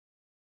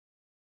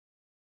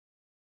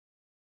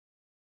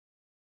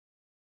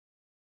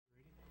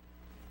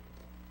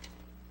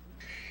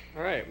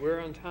All right, we're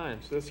on time,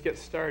 so let's get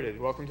started.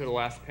 Welcome to the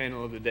last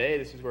panel of the day.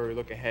 This is where we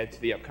look ahead to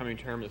the upcoming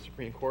term of the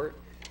Supreme Court.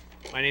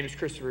 My name is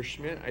Christopher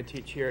Schmidt. I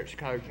teach here at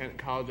Chicago-Kent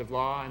College of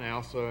Law, and I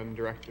also am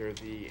director of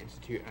the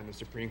Institute on the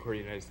Supreme Court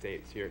of the United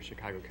States here at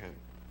Chicago-Kent.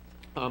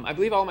 I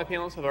believe all my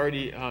panelists have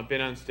already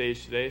been on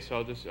stage today, so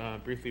I'll just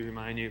briefly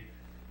remind you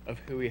of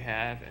who we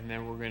have, and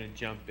then we're going to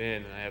jump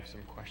in, and I have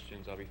some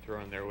questions I'll be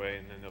throwing their way,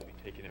 and then they'll be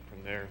taking it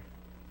from there.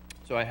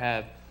 So I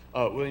have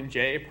William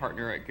J.,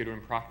 partner at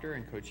Goodwin Procter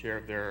and co-chair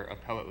of their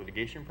appellate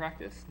litigation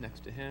practice.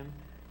 Next to him,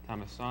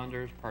 Thomas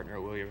Saunders, partner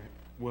at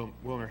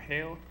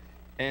WilmerHale.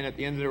 And at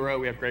the end of the row,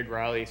 we have Greg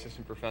Reilly,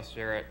 assistant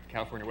professor at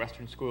California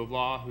Western School of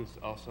Law, who's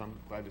also, I'm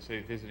glad to say,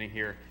 visiting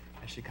here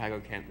at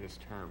Chicago-Kent this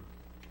term.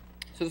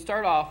 So to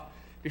start off,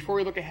 before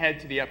we look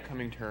ahead to the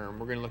upcoming term,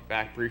 we're going to look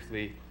back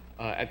briefly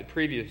at the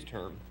previous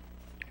term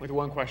with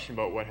one question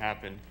about what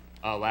happened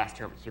last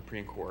term at the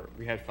Supreme Court.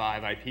 We had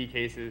 5 IP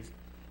cases,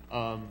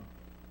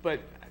 but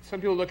some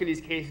people look at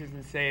these cases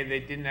and say they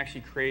didn't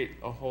actually create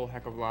a whole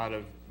heck of a lot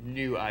of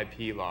new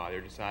IP law.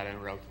 They're decided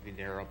on relatively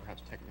narrow,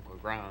 perhaps technical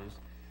grounds.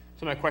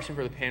 So my question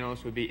for the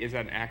panelists would be, is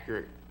that an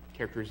accurate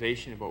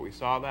characterization of what we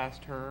saw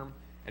last term?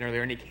 And are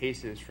there any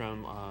cases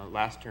from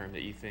last term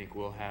that you think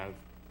will have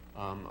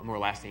a more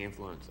lasting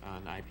influence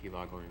on IP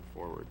law going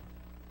forward?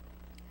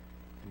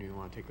 Anyone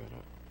want to take that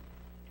up?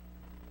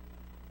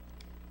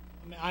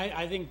 I mean,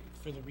 I think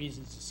for the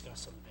reasons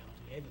discussed on the panel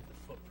today, that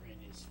the footprint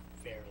is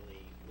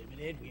fairly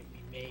limited. We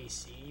may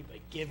see, but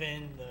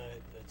given the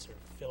sort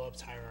of Phillips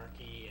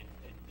hierarchy and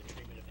the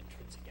treatment of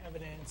intrinsic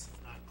evidence,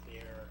 it's not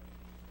clear.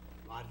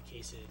 A lot of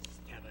cases,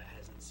 Canada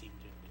hasn't seemed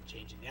to have been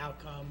changing the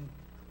outcome.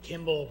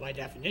 Kimball, by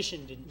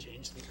definition, didn't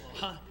change the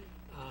law.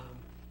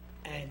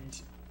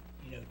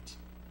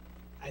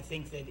 I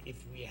think that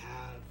if we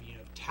have,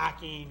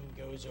 tacking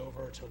goes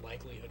over to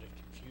likelihood of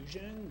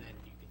confusion, then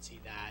you could see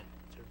that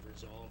sort of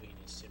resolving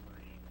a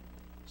simmering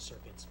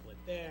circuit split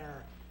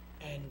there.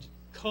 And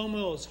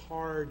Como is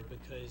hard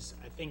because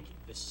I think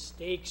the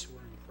stakes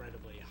were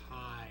incredibly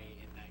high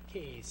in that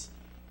case.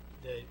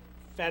 The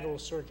Federal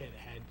Circuit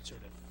had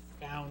sort of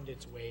found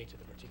its way to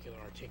the particular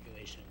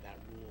articulation of that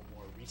rule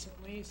more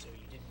recently, so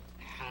you didn't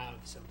have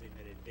something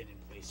that had been in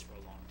place for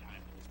a long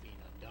time that was being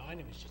undone.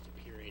 It was just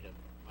a period of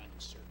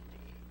uncertainty.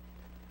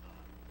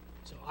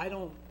 So I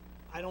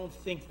don't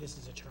think this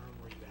is a term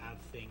where you have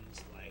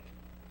things like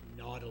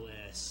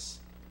Nautilus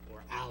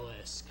or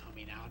Alice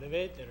coming out of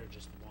it that are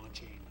just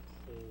launching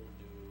whole new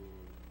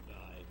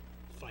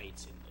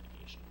fights in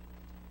litigation.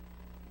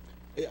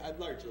 Yeah, I'd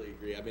largely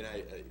agree. I mean,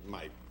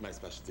 my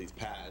specialty is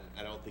patent.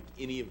 I don't think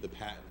any of the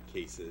patent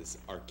cases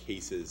are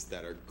cases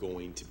that are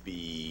going to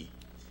be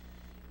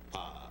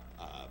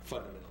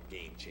fundamental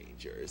game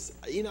changers.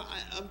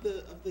 Of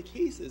the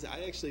cases,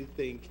 I actually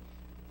think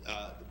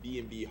the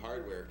B&B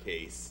hardware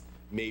case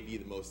may be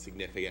the most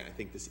significant. I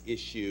think this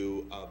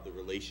issue of the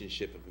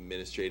relationship of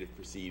administrative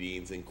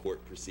proceedings and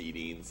court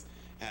proceedings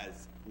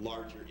has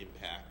larger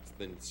impact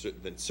than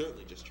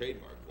certainly just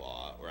trademark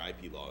law or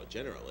IP law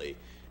generally.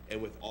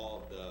 And with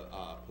all of the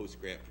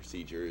post-grant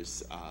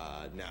procedures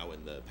now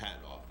in the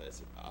patent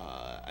office,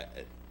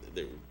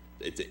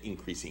 it's an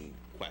increasing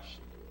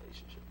question, the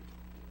relationship.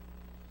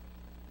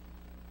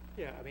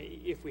 Yeah, I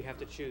mean, if we have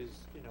to choose,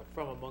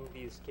 from among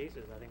these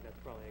cases, I think that's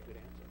probably a good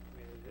answer. I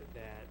mean,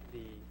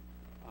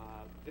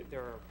 that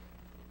there are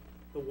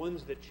the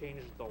ones that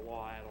changed the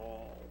law at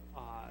all.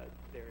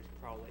 There's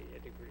probably a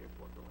degree of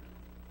workaround,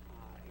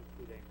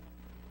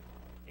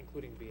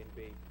 including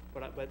B&B.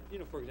 But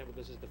for example,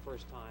 this is the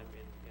first time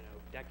in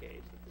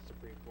decades that the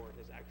Supreme Court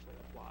has actually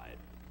applied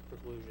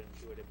preclusion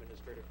to an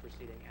administrative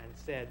proceeding and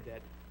said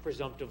that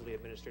presumptively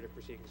administrative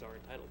proceedings are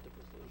entitled to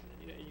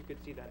preclusion. And you could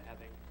see that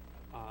having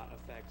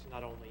effects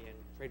not only in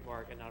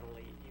trademark and not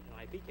only even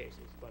IP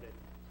cases, but in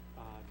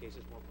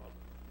cases more broadly.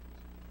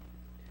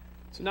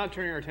 So now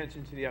turning our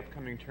attention to the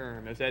upcoming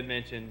term, as Ed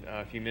mentioned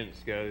a few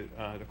minutes ago,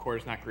 the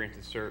court has not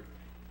granted cert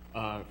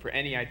for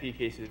any IP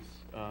cases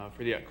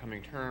for the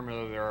upcoming term,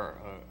 although there are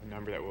a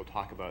number that we'll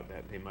talk about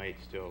that they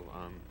might still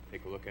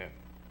take a look at.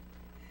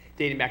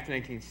 Dating back to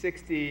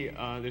 1960,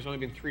 there's only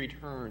been 3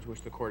 terms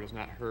which the court has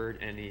not heard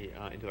any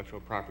intellectual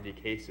property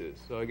cases.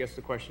 So I guess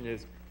the question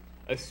is,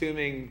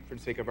 assuming for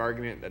the sake of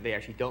argument that they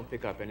actually don't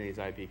pick up any of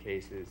these IP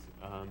cases,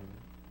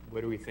 what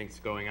do we think is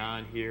going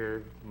on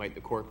here? Might the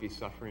court be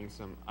suffering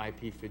some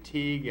IP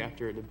fatigue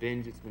after the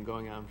binge it's been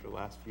going on for the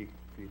last few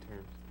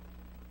terms?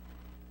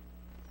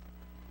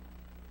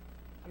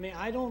 I mean,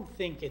 I don't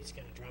think it's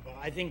going to drop off.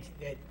 I think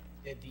that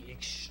the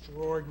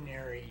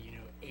extraordinary,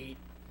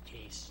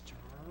 8-case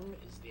term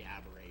is the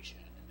aberration,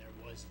 and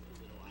there was a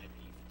little IP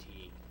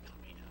fatigue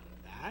coming out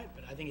of that.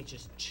 But I think it's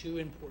just too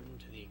important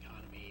to the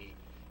economy,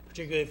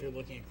 particularly if you're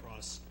looking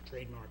across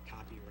trademark,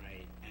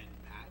 copyright, and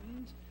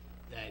patent,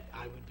 that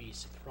I would be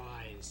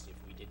surprised if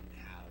we didn't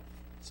have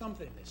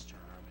something this term.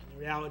 And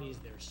the reality is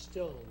there's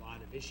still a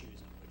lot of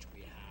issues on which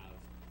we have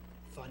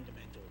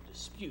fundamental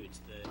disputes.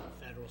 The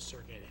Federal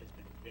Circuit has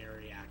been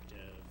very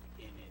active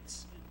in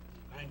its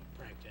bank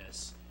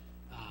practice,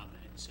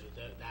 and so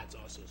that's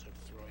also sort of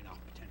throwing off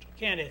potential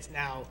candidates.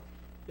 Now,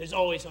 there's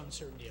always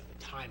uncertainty of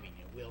the timing.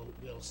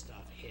 Will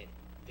stuff hit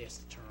this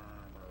term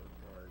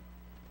or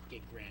get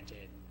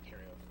granted and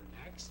carry over for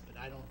next? But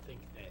I don't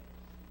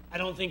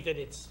think that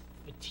it's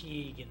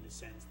fatigue in the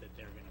sense that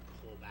they're going to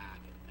pull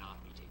back and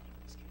not be taking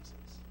these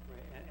cases.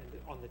 Right,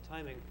 and on the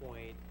timing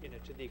point,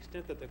 to the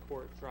extent that the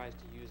court tries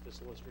to use the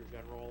Solicitor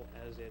General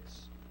as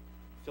its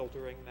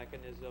filtering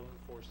mechanism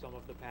for some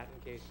of the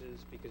patent cases,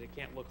 because it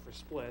can't look for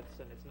splits,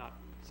 and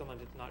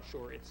sometimes it's not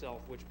sure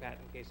itself which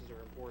patent cases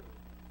are important.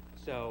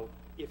 So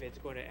if it's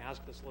going to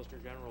ask the Solicitor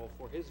General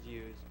for his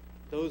views,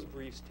 those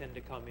briefs tend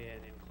to come in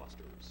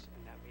clusters,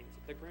 and that means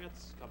that the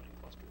grants come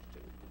in clusters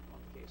too on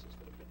the cases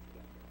that have been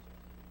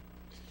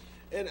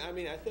rejected. And I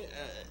mean,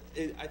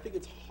 I think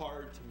it's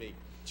hard to make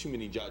too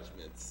many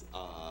judgments,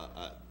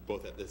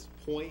 both at this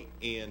point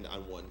and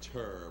on one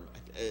term.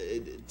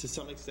 To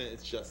some extent,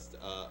 it's just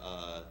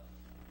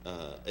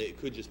it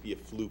could just be a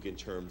fluke in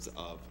terms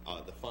of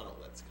the funnel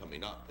that's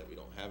coming up that we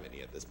don't have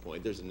any at this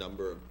point. There's a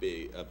number of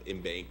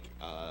in-bank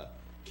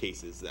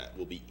cases that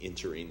will be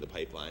entering the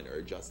pipeline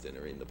or just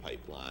entering the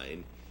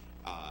pipeline,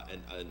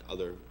 and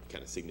other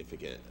kind of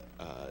significant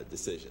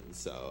decisions.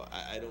 So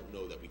I don't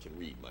know that we can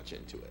read much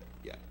into it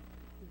yet.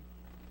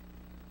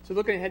 So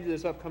looking ahead to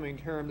this upcoming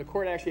term, the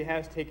court actually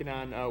has taken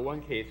on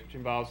one case which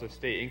involves a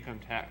state income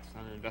tax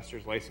on an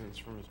investor's license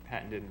from his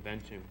patented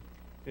invention.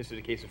 This is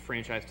a case of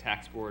Franchise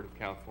Tax Board of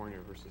California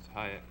versus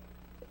Hyatt.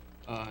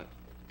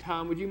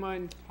 Tom, would you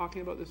mind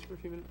talking about this for a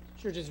few minutes?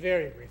 Sure, just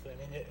very briefly.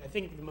 I mean, I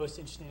think the most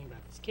interesting thing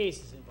about this case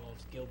is it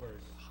involves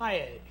Gilbert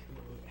Hyatt,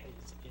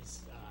 who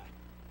is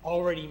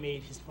already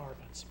made his mark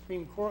on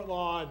Supreme Court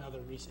law, another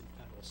recent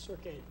Federal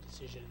Circuit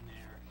decision there.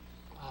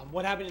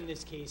 What happened in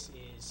this case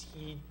is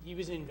he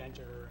was an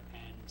inventor,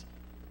 and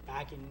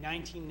back in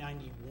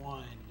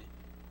 1991,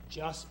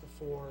 just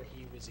before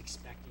he was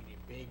expecting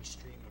a big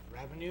stream of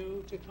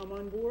revenue to come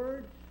on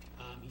board,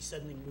 he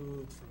suddenly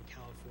moved from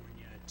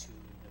California to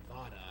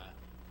Nevada,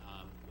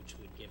 which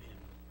would give him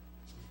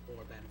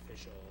more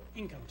beneficial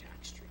income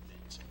tax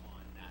treatment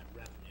on that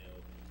revenue.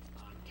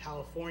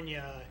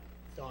 California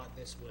thought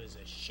this was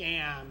a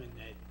sham and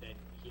that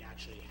he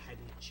actually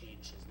hadn't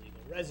changed his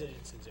legal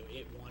residence, and so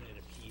it wanted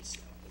a piece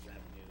of the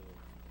revenue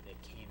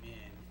that came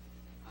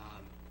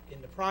in.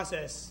 In the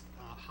process,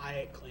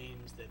 Hyatt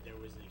claims that there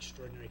was an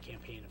extraordinary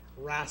campaign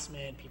of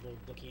harassment, people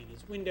looking in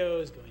his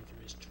windows, going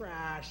through his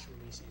trash,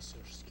 releasing his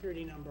social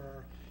security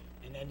number,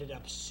 and ended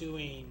up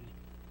suing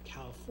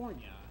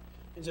California.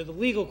 And so the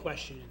legal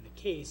question in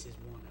the case is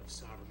one of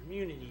sovereign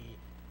immunity,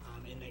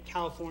 in that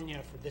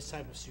California, for this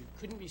type of suit,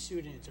 couldn't be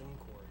sued in its own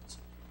courts,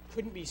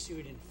 couldn't be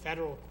sued in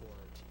federal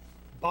court,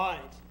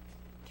 but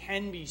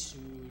can be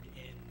sued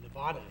in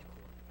Nevada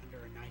court under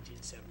a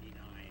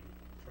 1979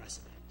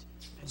 precedent.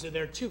 And so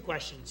there are two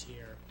questions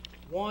here.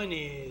 One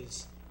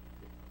is,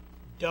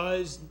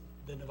 does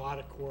the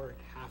Nevada court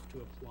have to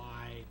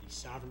apply the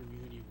sovereign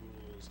immunity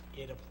rules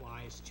it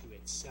applies to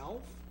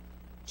itself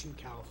to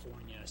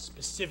California?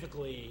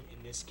 Specifically,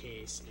 in this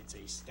case, it's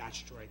a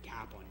statutory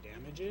cap on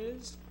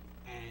damages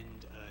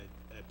and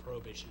a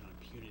prohibition on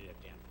punitive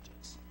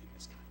damages in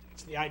this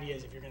context. The idea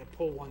is if you're going to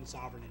pull one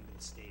sovereign into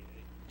the state,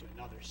 into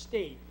another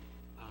state,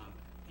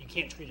 you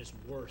can't treat us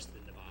worse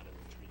than Nevada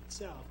would treat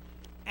itself.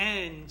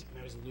 And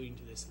I was alluding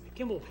to this in the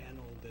Kimball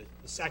panel,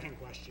 the second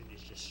question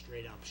is just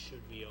straight up,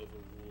 should we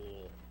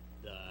overrule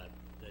the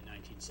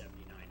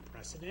 1979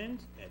 precedent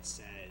that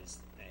says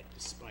that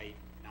despite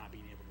not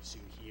being able to sue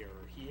here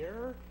or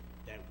here,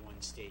 that one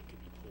state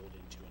could be pulled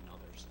into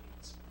another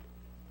state's?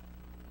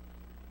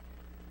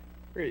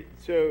 Great.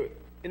 So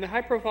in the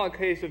high-profile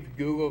case of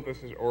Google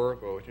versus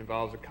Oracle, which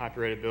involves the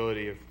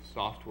copyrightability of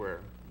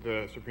software,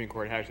 the Supreme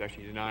Court has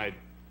actually denied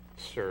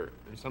cert.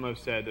 And some have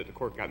said that the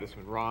court got this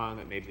one wrong,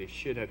 that maybe they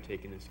should have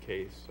taken this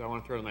case. So I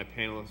want to throw to my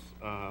panelists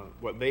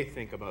what they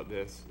think about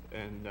this.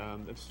 And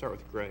let's start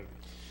with Greg.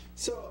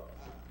 So,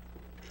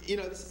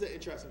 this is an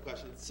interesting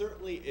question. It's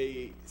certainly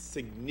a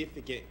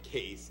significant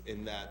case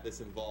in that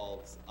this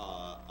involves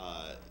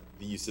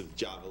the use of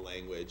Java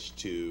language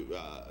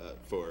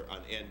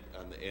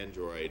on the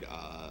Android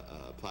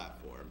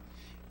platform,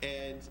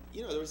 and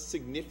there was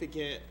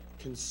significant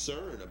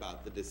concern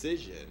about the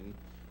decision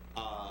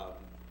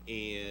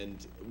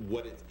and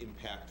what its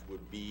impact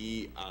would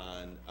be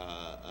on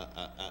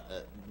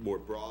more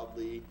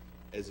broadly,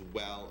 as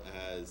well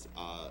as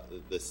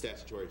the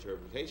statutory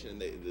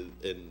interpretation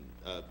and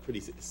a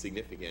pretty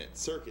significant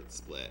circuit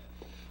split.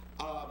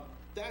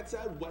 That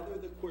said, whether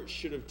the court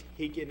should have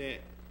taken it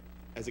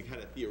as a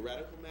kind of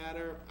theoretical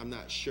matter, I'm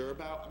not sure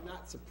about. I'm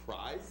not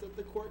surprised that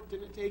the court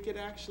didn't take it,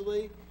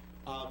 actually.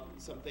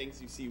 Some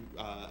things you see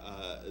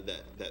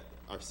that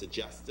are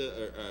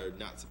suggested are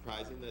not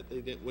surprising that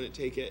they wouldn't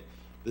take it.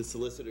 The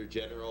Solicitor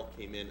General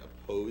came in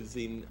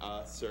opposing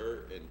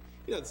cert, and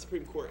the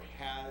Supreme Court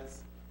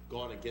has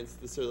gone against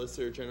the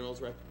Solicitor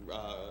General's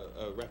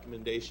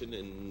recommendation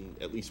in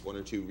at least one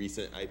or two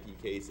recent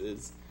IP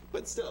cases.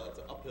 But still, it's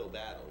an uphill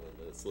battle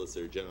when the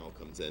Solicitor General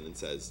comes in and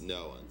says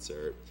no on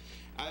cert.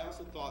 I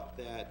also thought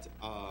that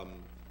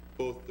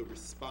both the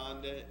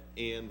respondent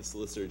and the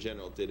Solicitor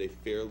General did a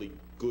fairly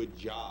good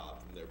job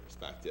from their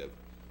perspective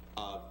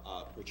of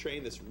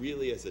portraying this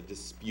really as a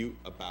dispute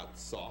about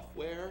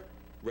software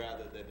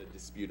rather than a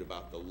dispute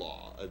about the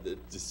law, the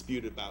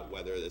dispute about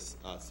whether this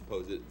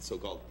supposed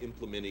so-called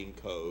implementing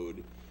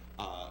code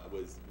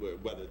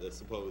whether the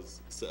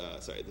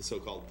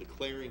so-called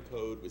declaring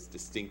code was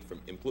distinct from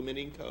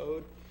implementing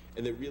code,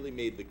 and that really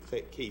made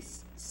the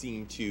case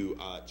seem to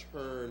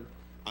turn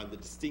on the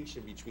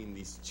distinction between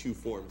these two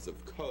forms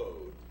of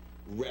code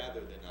rather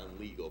than on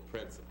legal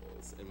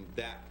principles. And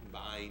that,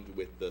 combined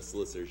with the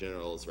Solicitor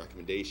General's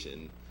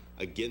recommendation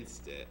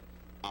against it,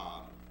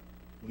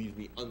 leaves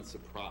me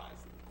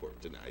unsurprised that the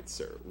court denied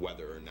cert,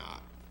 whether or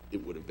not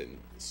it would have been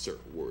cert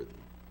worthy.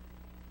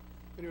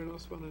 Anyone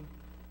else want to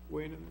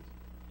weigh in on this?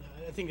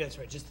 No, I think that's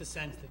right. Just the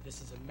sense that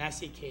this is a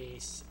messy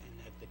case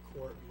and that the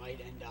court might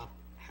end up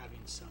having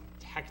some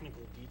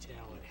technical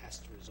detail it has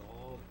to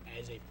resolve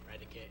as a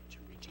predicate to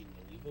reaching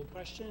the legal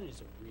question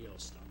is a real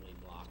stumbling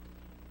block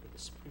for the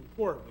Supreme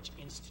Court, which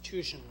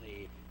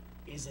institutionally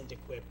isn't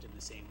equipped in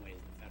the same way as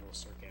the Federal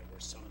Circuit, where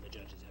some of the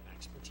judges have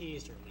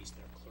expertise, or at least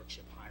their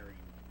clerkship hiring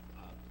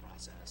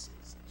process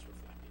is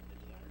reflecting the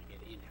desire to get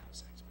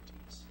in-house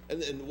expertise.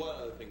 And one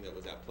other thing that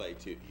was at play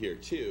here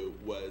too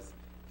was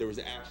there was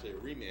actually a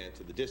remand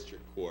to the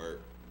district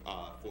court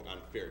on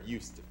a fair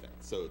use defense.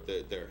 So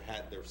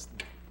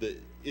the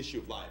issue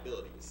of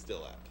liability was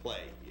still at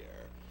play here.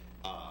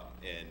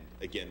 And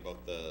again,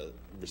 both the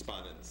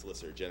respondent and the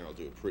Solicitor General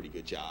do a pretty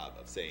good job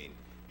of saying,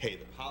 hey,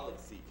 the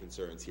policy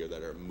concerns here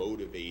that are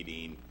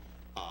motivating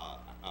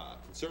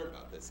concern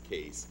about this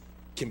case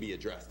can be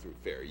addressed through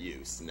fair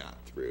use, not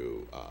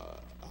through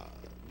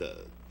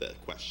the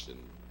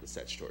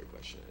statutory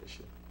question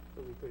issue.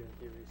 So we could, in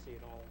theory, see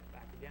it all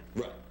back again.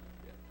 Right.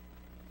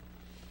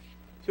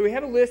 So we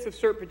have a list of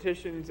cert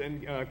petitions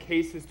and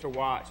cases to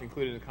watch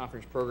included in the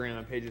conference program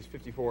on pages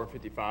 54 and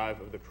 55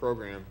 of the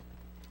program.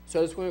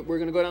 So we're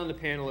going to go down the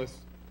panelists,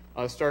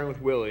 starting with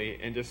Willie,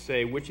 and just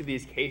say which of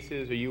these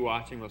cases are you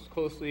watching most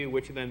closely?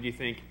 Which of them do you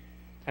think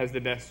has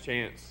the best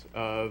chance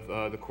of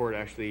the court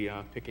actually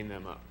picking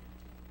them up?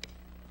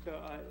 So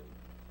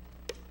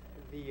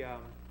the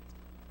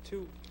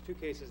two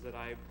cases that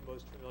I'm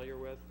most familiar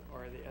with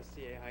are the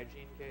SCA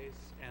hygiene case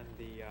and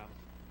the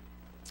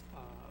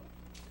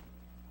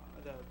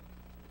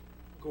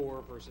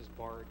Gore versus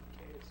Bard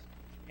case.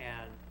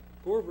 And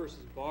Gore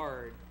versus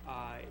Bard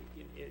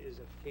is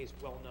a case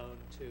well known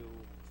to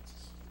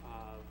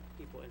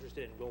people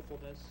interested in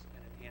willfulness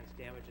and enhanced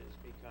damages,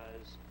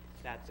 because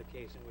that's a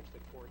case in which the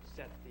court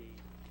set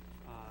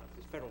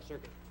the Federal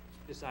Circuit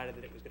decided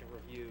that it was going to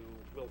review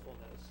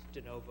willfulness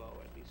de novo,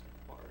 at least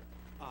in part.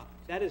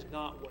 That is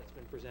not what's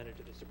been presented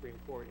to the Supreme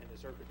Court in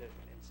the cert petition.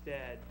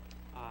 Instead,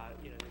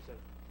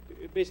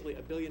 there's basically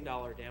 $1 billion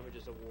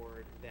damages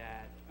award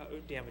that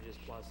damages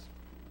plus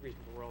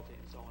reasonable royalty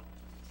and so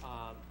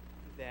on,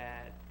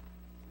 that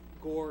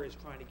Gore is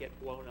trying to get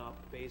blown up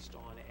based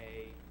on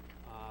an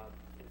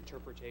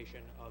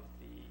interpretation of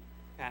the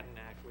Patent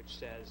Act, which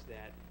says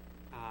that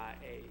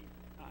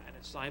an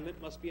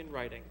assignment must be in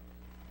writing,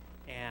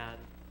 and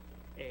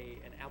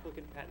an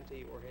applicant,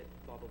 patentee, or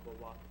blah blah blah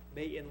blah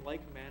may in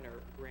like manner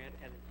grant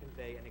and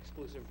convey an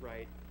exclusive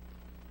right,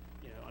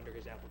 under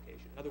his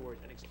application. In other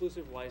words, an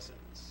exclusive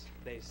license,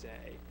 they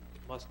say,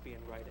 must be in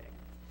writing.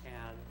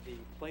 And the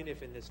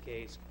plaintiff in this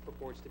case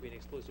purports to be an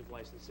exclusive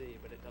licensee,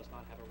 but it does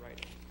not have a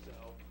writing. So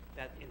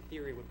that, in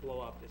theory, would blow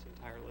up this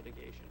entire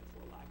litigation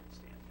for lack of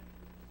standing.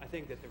 I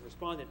think that the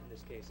respondent in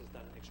this case has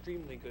done an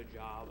extremely good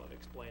job of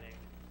explaining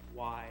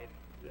why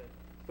the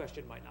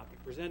question might not be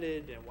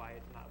presented and why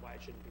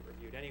it shouldn't be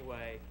reviewed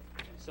anyway,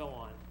 and so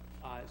on.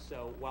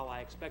 So while I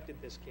expected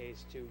this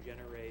case to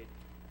generate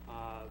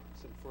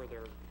some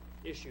further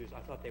issues, I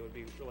thought they would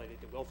be related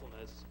to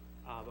willfulness,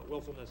 but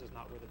willfulness is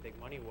not where the big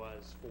money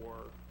was for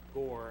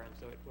Gore, and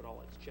so it put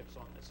all its chips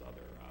on this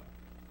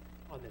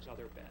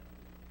other bet.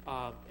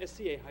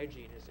 SCA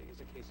hygiene is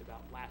a case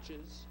about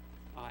latches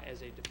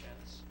as a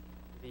defense.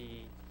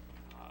 The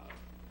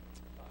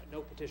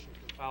no petition has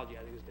been filed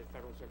yet because the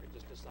Federal Circuit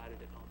just decided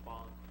it en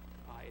banc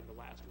in the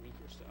last week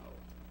or so,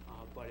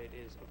 but it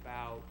is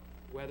about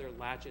whether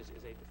latches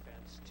is a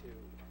defense to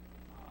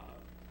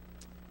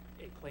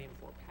a claim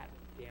for patent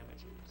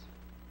damages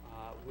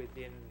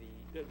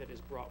that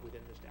is brought within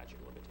the statute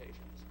of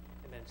limitations,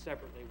 and then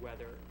separately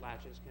whether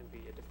latches can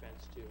be a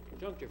defense to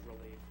injunctive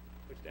relief,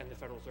 and the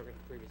Federal Circuit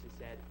previously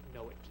said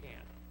no, it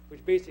can't, which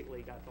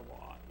basically got the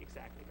law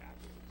exactly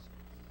backwards.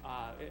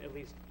 At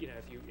least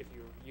if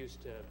you're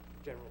used to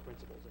general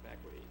principles of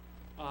equity.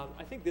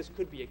 I think this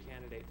could be a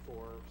candidate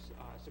for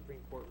Supreme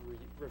Court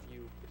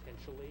review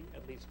potentially.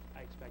 At least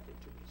I expect it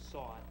to be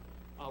sought.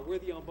 Where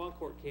the en banc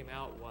court came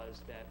out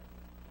was that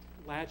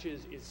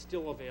latches is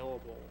still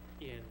available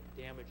in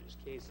damages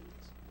cases,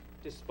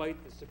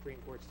 despite the Supreme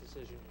Court's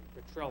decision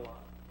in Petrella,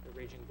 the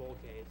Raging Bull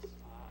case,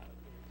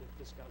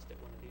 discussed at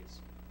one of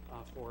these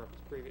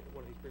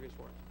previous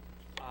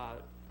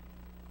forums,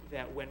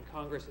 that when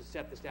Congress has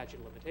set the statute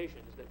of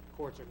limitations, that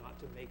courts are not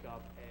to make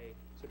up a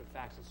sort of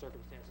facts and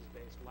circumstances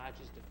based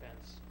laches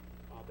defense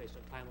based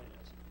on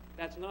timeliness.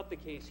 That's not the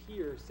case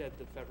here, said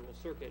the Federal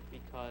Circuit,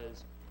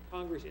 because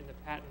Congress in the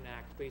Patent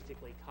Act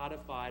basically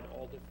codified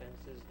all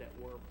defenses that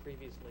were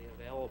previously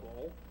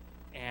available,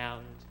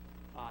 and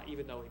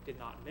even though it did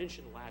not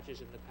mention laches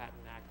in the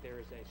Patent Act, there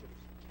is a sort of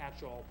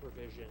catch-all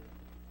provision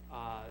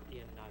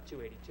in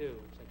 282,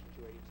 Section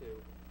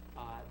 282,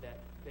 that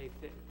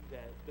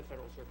the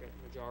Federal Circuit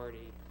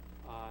majority,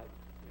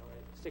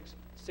 six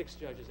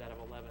judges out of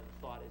 11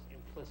 thought is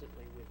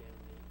implicitly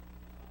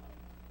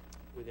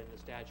within the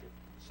statute.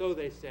 So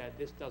they said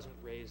this doesn't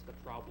raise the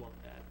problem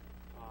that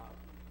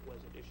was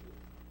at issue with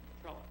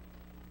Trella.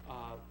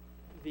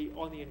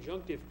 On the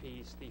injunctive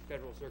piece, the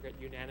Federal Circuit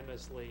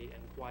unanimously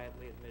and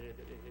quietly admitted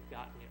that it had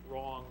gotten it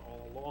wrong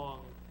all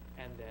along,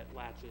 and that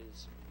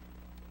laches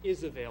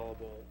is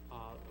available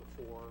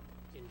for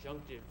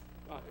injunctive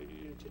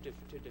to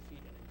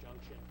defeat an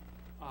injunction.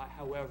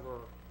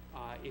 However,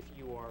 if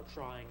you are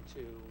trying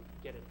to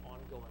get an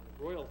ongoing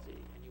royalty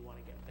and you want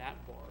to get that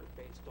barred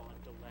based on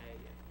delay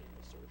in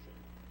assertion,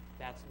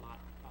 that's not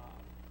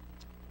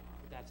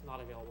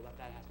available.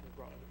 That has to be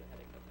brought under the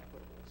heading of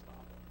equitable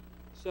estoppel.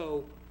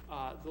 So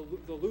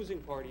the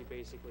losing party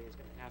basically is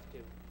going to have to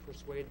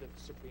persuade the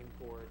Supreme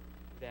Court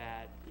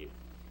that the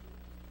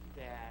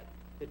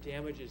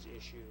damages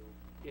issue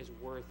is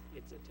worth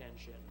its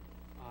attention,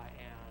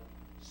 and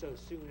so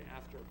soon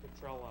after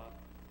Petrella,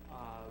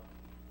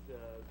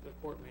 the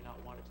court may not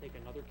want to take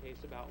another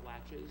case about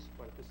laches,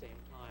 but at the same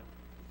time,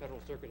 the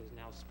Federal Circuit has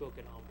now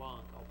spoken en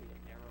banc,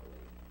 albeit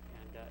narrowly,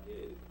 and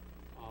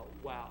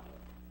while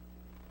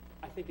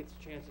I think its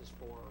chances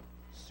for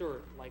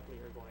cert likely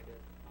are going to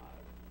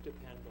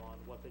depend on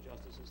what the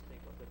justices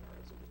think of the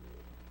merits of the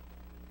move.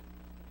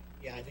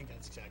 Yeah, I think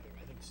that's exactly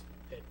right. I think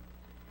that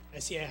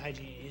SCI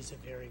hygiene is a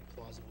very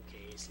plausible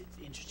case. It's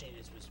interesting,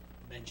 as was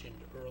mentioned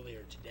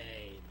earlier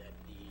today, that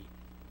the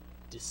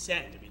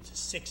dissent, I mean, it's a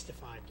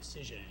 6-5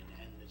 decision,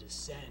 and the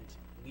dissent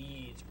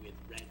leads with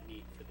rent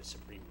meat for the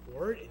Supreme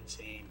Court in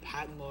saying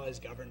patent law is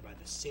governed by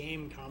the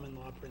same common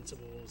law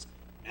principles,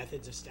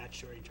 methods of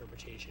statutory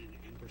interpretation,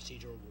 and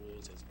procedural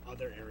rules as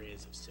other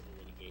areas of civil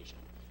litigation.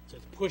 So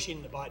it's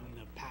pushing the button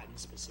of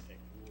patent-specific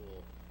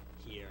rule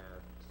here.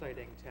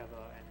 Citing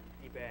Teva and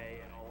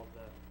eBay and all of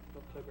the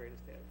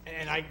greatest hits.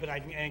 And I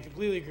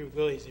completely agree with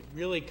Willie. It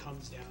really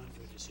comes down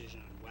to a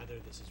decision on whether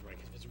this is right.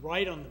 Because if it's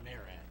right on the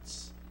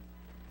merits,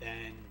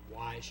 then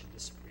why should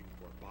the Supreme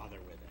Court bother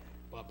with it?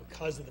 But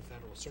because of the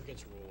Federal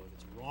Circuit's rule, if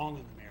it's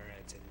wrong on the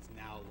merits and it's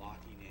now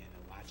locking in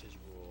a laches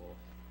rule,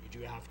 you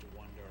do have to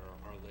wonder,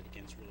 are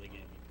litigants really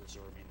going to be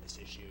preserving this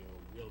issue?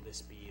 Will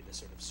this be the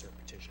sort of cert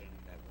petition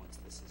that once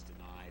this is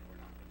denied, we're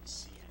not going to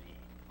see any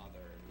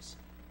others?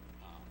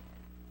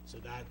 So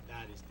that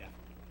is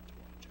definitely one to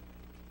watch, I think.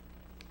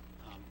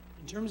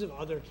 In terms of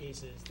other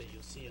cases that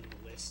you'll see in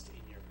the list in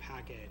your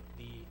packet,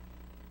 the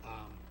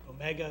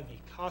Omega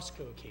v.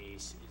 Costco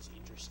case is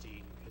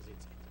interesting because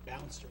it's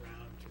bounced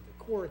around through the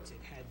courts.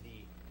 It had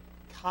the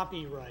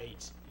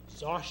copyright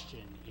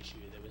exhaustion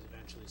issue that was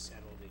eventually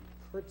settled in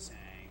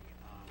Kurtzang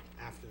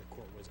after the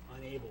court was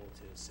unable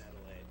to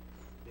settle it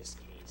in this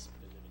case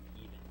because of an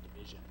even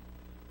division.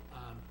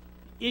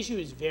 The issue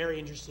is very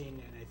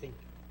interesting, and I think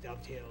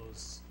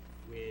dovetails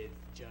with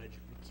Judge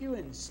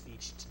McEwen's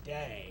speech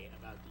today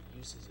about the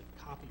uses of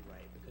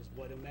copyright, because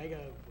what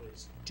Omega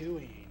was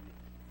doing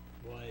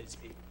was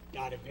it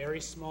got a very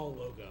small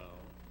logo,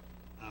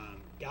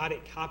 got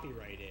it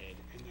copyrighted,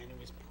 and then it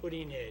was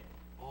putting it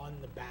on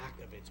the back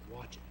of its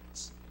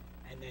watches,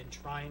 and then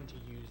trying to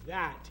use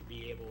that to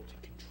be able to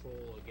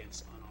control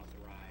against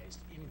unauthorized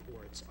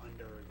imports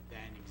under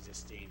then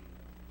existing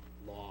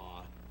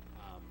law,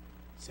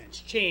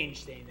 since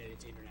changed, saying that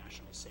its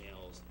international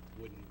sales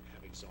wouldn't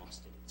have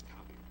exhausted its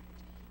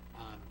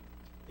copyright.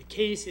 The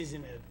case is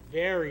in a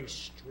very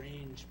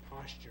strange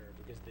posture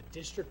because the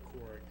district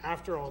court,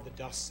 after all the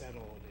dust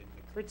settled in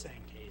the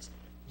Kurtzang case,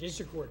 the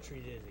district court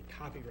treated it as a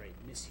copyright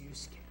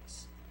misuse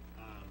case,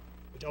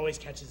 which always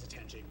catches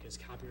attention because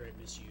copyright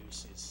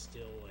misuse is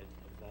still an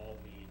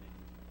evolving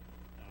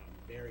and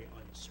very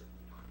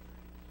uncertain doctrine.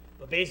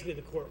 But basically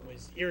the court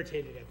was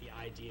irritated at the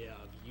idea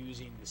of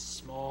using the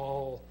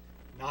small,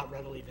 not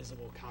readily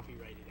visible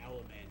copyrighted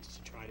element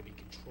to try to be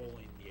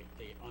controlling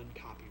the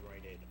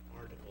uncopyrighted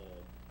article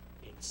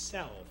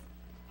itself.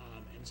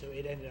 And so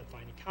it ended up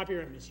finding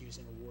copyright misuse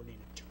and awarding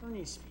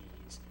attorney's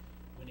fees.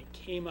 When it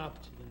came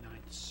up to the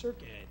Ninth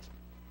Circuit,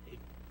 it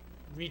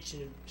reached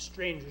a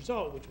strange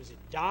result, which was it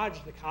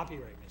dodged the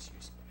copyright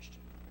misuse question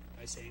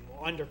by saying,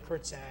 well, under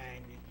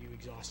Kurtzang, you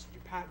exhausted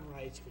your patent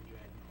rights when you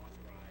had an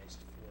authorized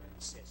foreign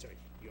sale. Sorry,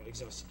 you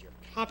exhausted your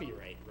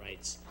copyright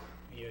rights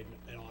when you had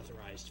an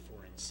authorized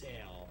foreign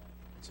sale.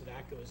 And so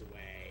that goes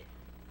away.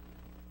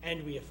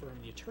 And we affirm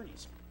the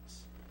attorney's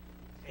fees.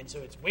 And so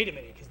it's, wait a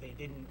minute, because they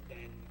didn't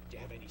then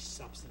have any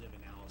substantive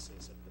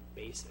analysis of the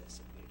basis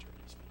of the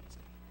attorney's fees.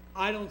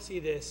 I don't see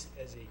this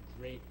as a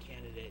great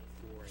candidate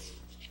for a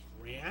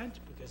grant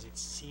because it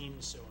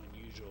seems so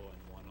unusual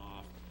and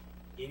one-off.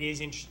 It is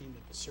interesting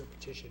that the cert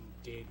petition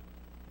did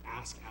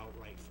ask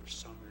outright for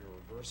summary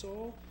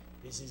reversal,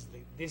 this is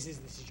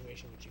the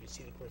situation which you can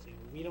see the court saying,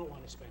 we don't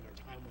want to spend our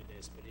time with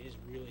this, but it is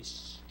really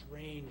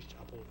strange to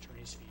uphold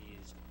attorney's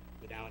fees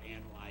without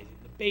analyzing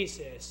the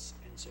basis,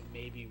 and so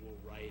maybe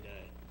we'll write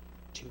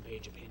a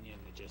 2-page opinion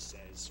that just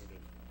says sort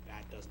of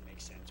that doesn't make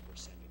sense, we're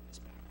sending this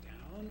back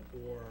down,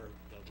 or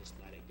they'll just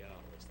let it go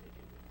as they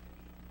do with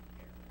many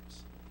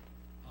errors.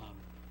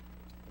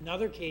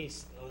 Another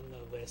case on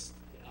the list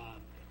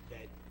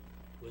that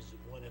was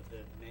one of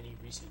the many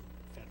recent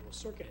Federal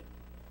Circuit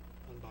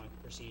en banc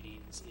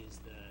proceedings is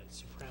the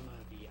Suprema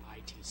v.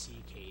 ITC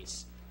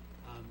case.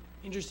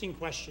 Interesting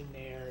question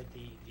there.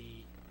 The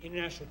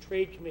International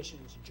Trade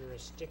Commission's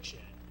jurisdiction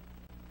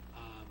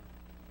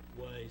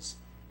was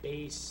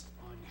based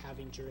on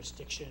having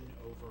jurisdiction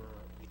over,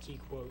 the key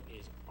quote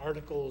is,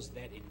 articles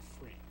that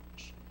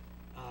infringe.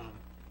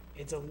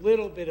 It's a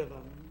little bit of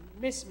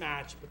a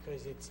mismatch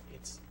because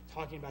it's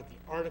talking about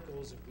the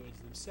articles of goods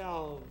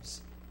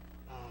themselves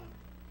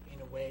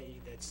in a way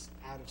that's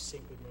out of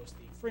sync with most of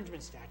the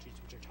infringement statutes,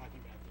 which are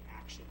talking about the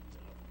actions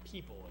of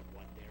people and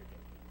what they're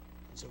doing.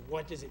 And so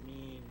what does it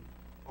mean,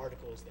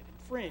 articles that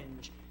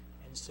infringe?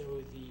 And so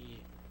the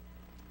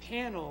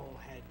panel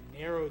had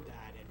narrowed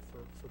that,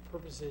 and for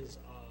purposes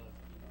of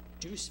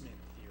inducement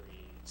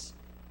theories,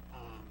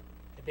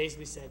 it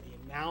basically said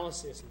the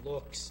analysis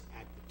looks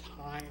at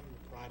the time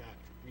the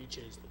product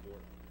reaches the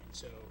border. And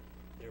so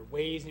there are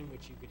ways in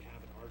which you could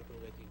have an article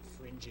that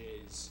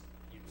infringes,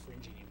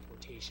 infringing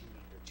importation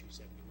under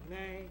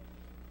 271A.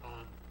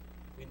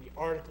 When the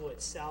article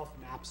itself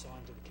maps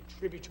onto the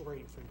contributory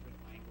infringement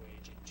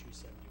language in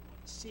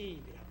 271C,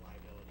 you could have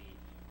liability.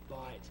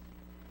 But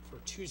for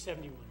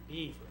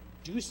 271B, for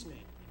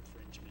inducement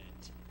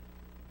infringement,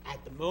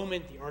 at the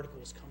moment the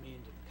article is coming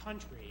into the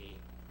country,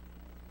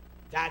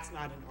 that's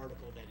not an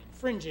article that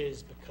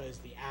infringes because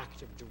the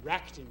act of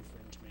direct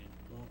infringement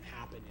won't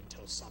happen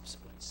until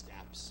subsequent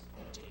steps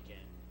are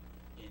taken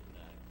in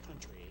the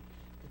country.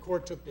 The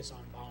court took this en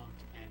banc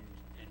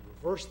and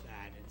reversed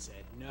that and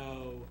said,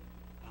 no,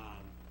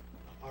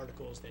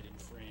 articles that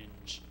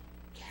infringe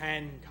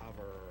can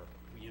cover,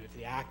 if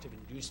the act of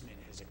inducement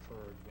has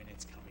occurred when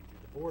it's coming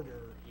through the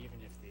border, even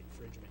if the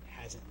infringement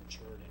hasn't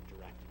matured in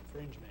direct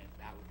infringement,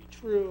 that would be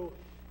true.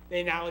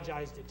 They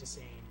analogized it to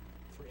saying,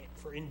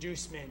 for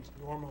inducement,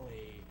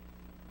 normally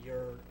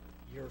you're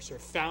sort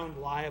of found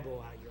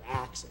liable at your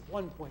acts at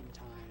one point in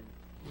time.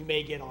 You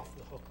may get off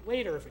the hook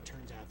later if it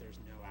turns out there's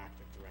no act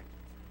of direct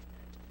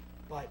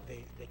infringement. But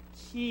the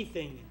key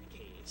thing in the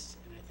case,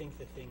 and I think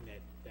the thing that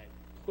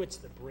puts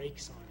the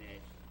brakes on it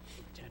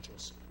for potential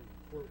Supreme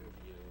Court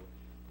review,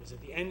 was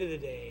at the end of the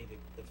day,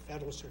 the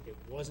Federal Circuit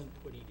wasn't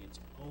putting its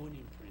own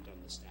imprint on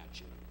the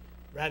statute.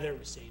 Rather, it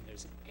was saying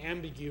there's an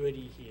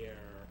ambiguity here.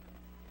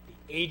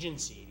 The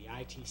agency, the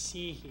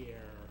ITC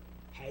here,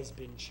 has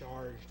been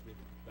charged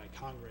by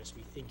Congress.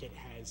 We think it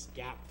has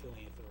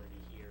gap-filling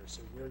authority here,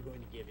 so we're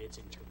going to give its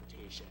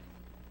interpretation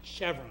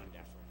Chevron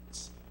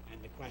deference.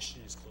 And the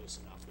question is close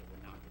enough that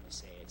we're not going to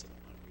say it's an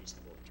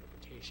unreasonable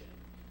interpretation.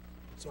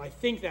 So I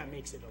think that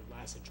makes it a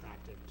less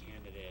attractive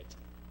candidate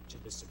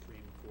to the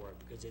Supreme Court,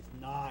 because it's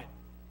not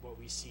what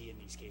we see in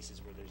these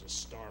cases where there's a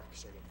stark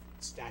sort of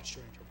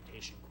statutory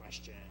interpretation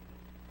question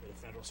where the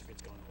Federal Circuit's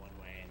going one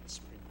way and the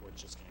Supreme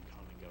Court's just going to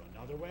come and go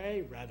another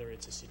way. Rather,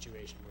 it's a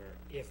situation where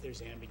if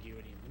there's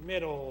ambiguity in the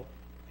middle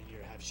and you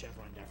have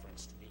Chevron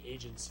deference to the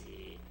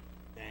agency,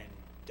 then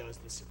does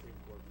the Supreme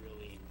Court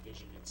really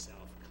envision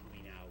itself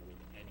coming out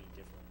with any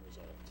different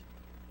result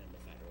than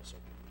the Federal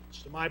Circuit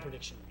reached? So my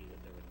prediction would be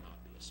that there would not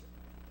be a Circuit.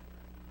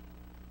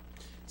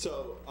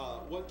 So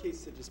one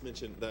case I just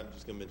mentioned that I'm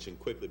just going to mention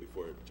quickly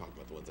before talking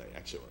about the ones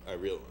I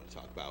really want to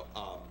talk about,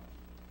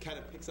 kind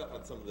of picks up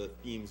on some of the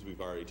themes we've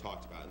already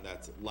talked about, and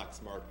that's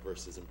Lexmark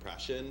versus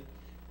impression.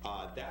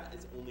 That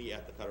is only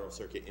at the Federal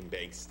Circuit en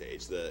banc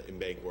stage. The en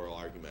banc oral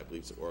argument, I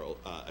believe, is oral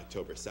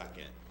October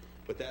 2nd.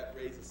 But that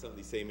raises some of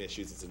these same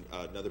issues. It's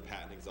another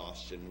patent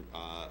exhaustion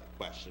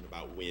question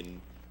about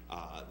when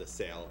the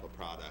sale of a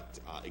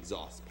product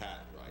exhausts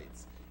patent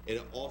rights. And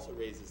it also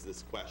raises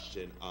this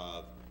question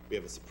of, we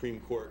have a Supreme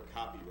Court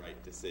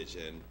copyright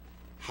decision.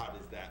 How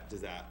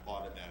does that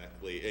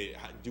automatically,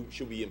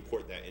 should we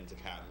import that into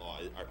patent law?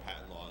 Are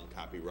patent law and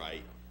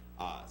copyright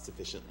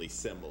sufficiently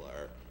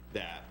similar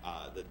that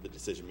the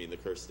decision, being the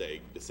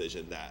Kirsteg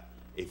decision, that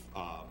if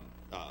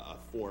a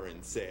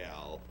foreign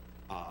sale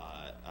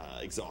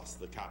exhausts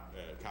the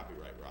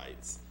copyright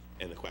rights,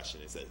 and the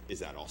question is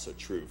that also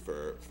true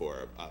for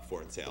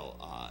foreign sale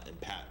and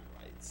patent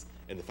rights?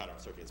 And the Federal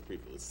Circuit has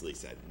previously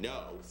said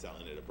no,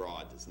 selling it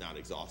abroad does not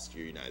exhaust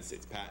your United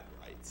States patent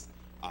rights.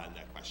 And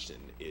that question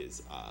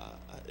is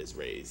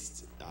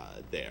raised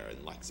there in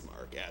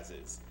Lexmark, as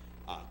is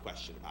a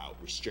question about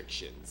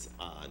restrictions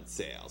on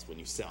sales. When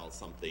you sell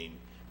something,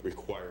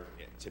 requiring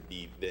it to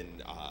be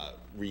then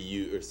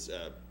reused,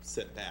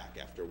 sent back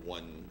after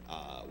one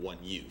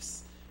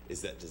use,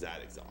 does that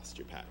exhaust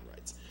your patent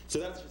rights? So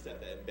that's just at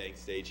the en banc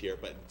stage here,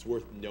 but it's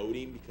worth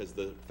noting because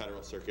the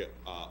Federal Circuit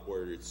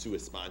ordered sua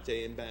sponte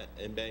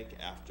en banc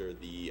after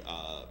the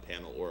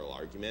panel oral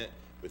argument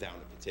without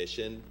a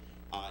petition.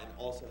 and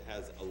also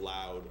has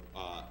allowed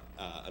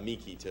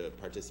amici to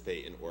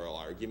participate in oral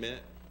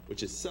argument,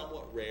 which is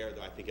somewhat rare,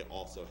 though I think it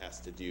also has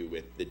to do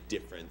with the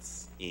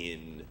difference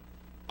in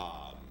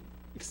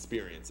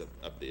experience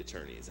of the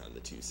attorneys on the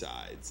two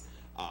sides.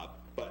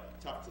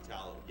 But tough to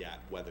tell yet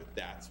whether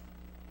that's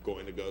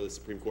going to go to the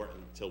Supreme Court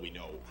until we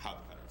know how the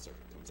Federal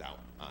Circuit comes out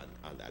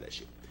on that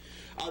issue.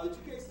 The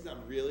two cases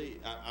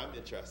I'm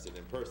interested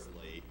in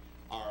personally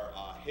are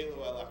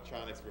Halo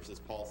Electronics versus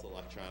Pulse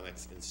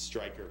Electronics and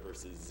Stryker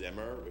versus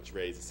Zimmer, which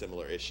raise a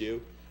similar issue.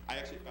 I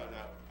actually found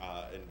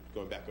out, and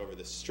going back over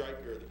the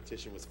Stryker, the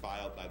petition was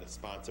filed by the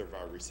sponsor of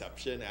our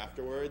reception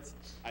afterwards.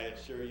 I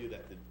assure you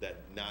that did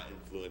not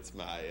influence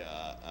my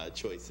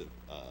choice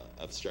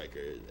of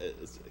Stryker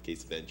as a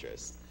case of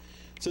interest.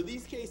 So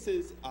these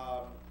cases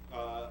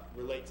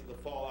relate to the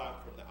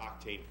fallout from the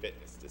Octane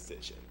Fitness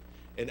decision.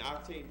 In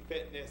Octane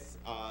Fitness,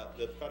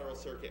 the Federal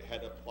Circuit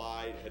had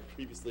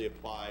previously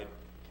applied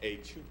a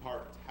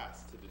two-part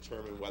test to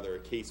determine whether a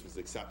case was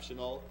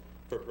exceptional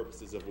for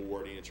purposes of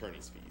awarding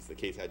attorney's fees. The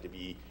case had to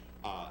be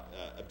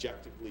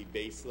objectively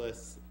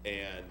baseless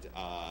and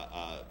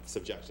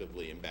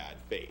subjectively in bad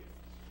faith.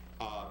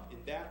 In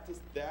that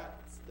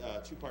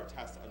two-part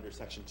test under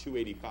Section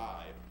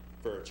 285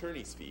 for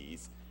attorney's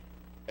fees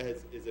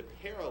is a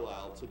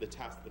parallel to the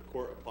test the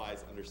court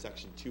applies under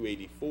Section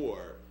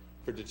 284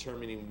 for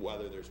determining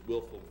whether there's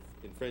willful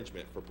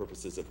infringement for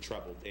purposes of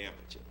treble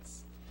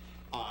damages.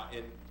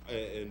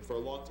 And for a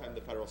long time,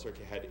 the Federal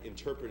Circuit had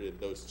interpreted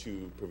those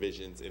two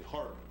provisions in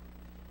harmony.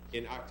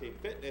 In Octane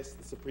Fitness,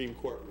 the Supreme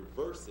Court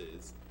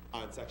reverses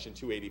on Section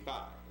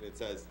 285, and it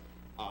says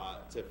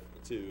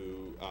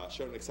to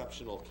show an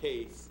exceptional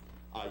case,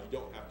 you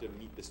don't have to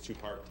meet this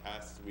two-part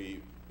test.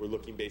 We're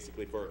looking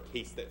basically for a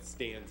case that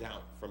stands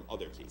out from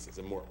other cases,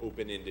 a more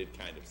open-ended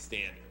kind of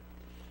standard.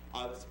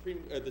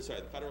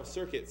 The Federal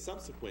Circuit,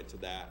 subsequent to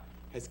that,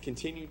 has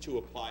continued to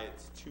apply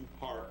its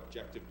two-part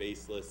objective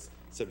baseless,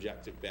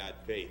 subjective bad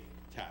faith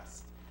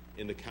test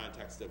in the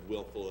context of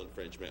willful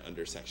infringement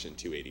under Section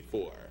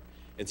 284.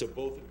 And so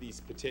both of these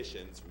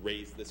petitions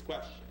raise this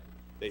question.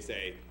 They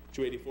say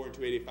 284 and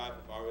 285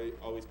 have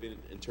always been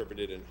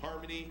interpreted in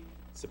harmony.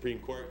 Supreme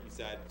Court, you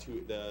said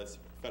the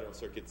Federal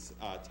Circuit's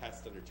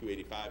test under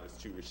 285 is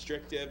too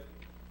restrictive.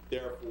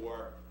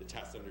 Therefore, the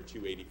test under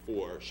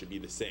 284 should be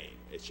the same.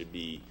 It should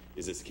be,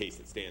 is this a case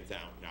that stands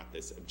out, not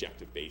this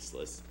objective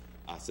baseless,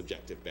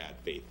 subjective bad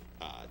faith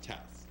test.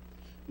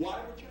 Why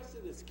I'm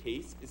interested in this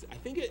case is I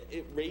think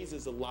it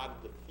raises a lot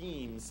of the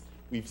themes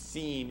we've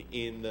seen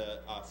in the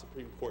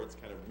Supreme Court's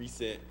kind of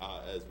recent,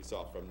 as we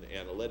saw from the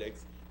analytics,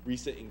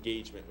 recent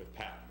engagement with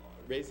patent law.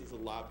 It raises a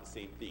lot of the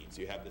same themes.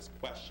 You have this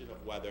question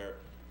of whether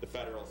the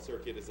Federal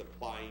Circuit is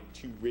applying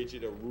too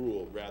rigid a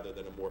rule rather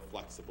than a more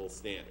flexible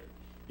standard.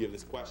 You have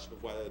this question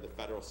of whether the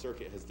Federal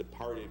Circuit has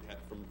departed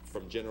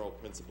from general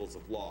principles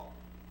of law.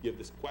 You have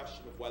this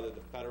question of whether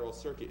the Federal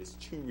Circuit is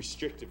too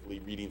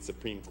restrictively reading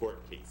Supreme Court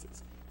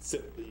cases,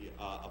 simply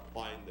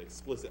applying the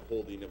explicit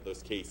holding of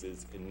those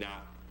cases and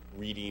not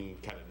reading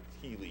kind of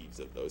the tea leaves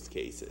of those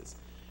cases.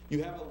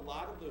 You have a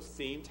lot of those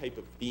same type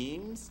of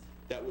themes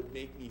that would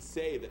make me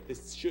say that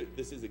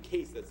this is a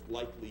case that's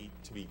likely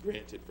to be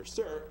granted for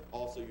cert.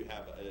 Also, you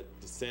have a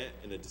dissent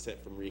and a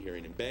dissent from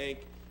rehearing and bank.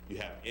 You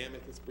have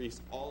amicus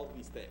briefs, all of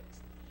these things.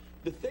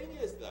 The thing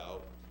is,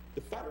 though,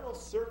 the Federal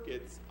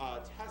Circuit's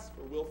test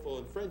for willful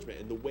infringement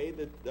and the way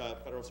that the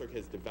Federal Circuit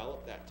has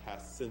developed that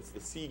test since the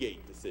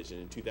Seagate decision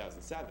in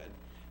 2007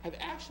 have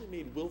actually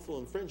made willful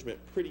infringement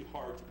pretty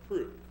hard to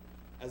prove.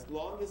 As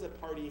long as a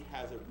party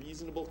has a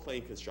reasonable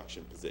claim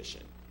construction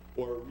position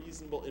or a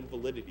reasonable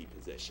invalidity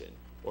position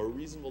or a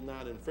reasonable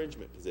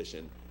non-infringement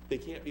position, they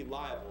can't be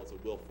liable as a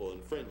willful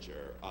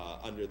infringer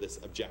under this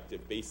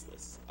objective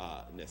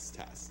baselessness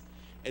test.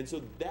 And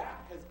so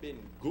that has been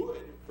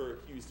good for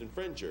accused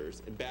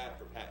infringers and bad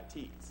for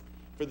patentees.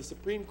 For the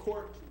Supreme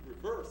Court to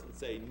reverse and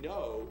say,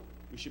 no,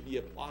 we should be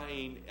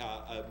applying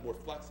a more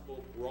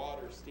flexible,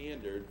 broader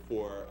standard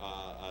for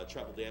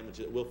treble damage,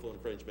 willful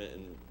infringement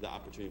and the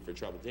opportunity for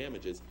treble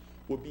damages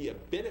would be a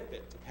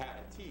benefit to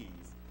patentees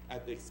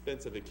at the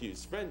expense of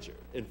accused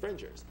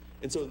infringers.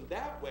 And so in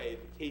that way,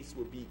 the case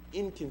would be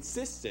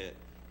inconsistent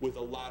with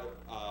a lot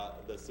of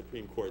the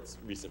Supreme Court's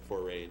recent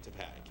foray into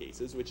patent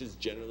cases, which has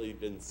generally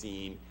been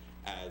seen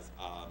as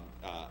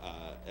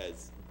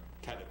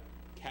kind of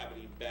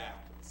caviting back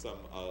some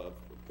of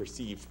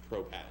perceived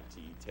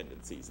pro-patentee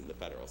tendencies in the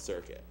Federal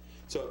Circuit.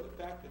 So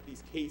the fact that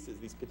these cases,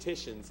 these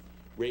petitions,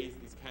 raise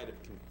these kind of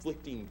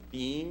conflicting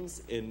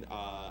themes in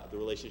the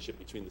relationship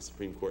between the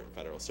Supreme Court and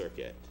Federal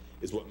Circuit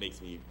is what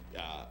makes me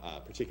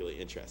particularly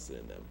interested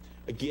in them.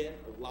 Again,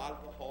 a lot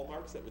of the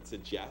hallmarks that would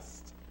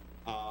suggest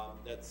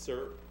that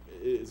cert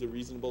is a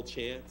reasonable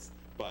chance,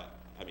 but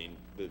I mean,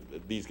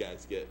 these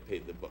guys get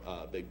paid the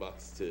big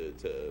bucks to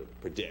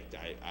predict.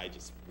 I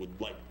just would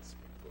like the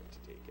Supreme Court to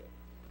take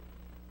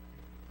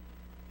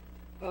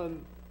it.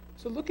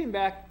 So looking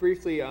back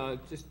briefly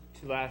just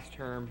to last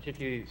term,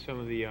 particularly some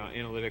of the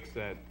analytics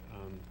that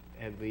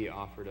Ed Lee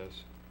offered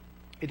us,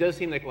 it does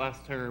seem like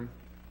last term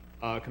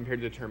Compared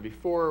to the term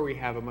before, we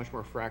have a much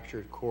more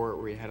fractured court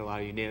where we had a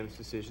lot of unanimous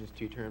decisions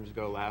 2 terms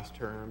ago. Last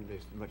term,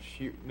 there's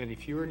many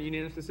fewer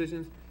unanimous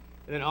decisions.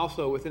 And then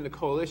also within the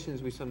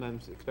coalitions we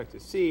sometimes expect to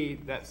see,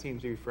 that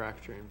seems to be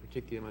fracturing,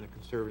 particularly among the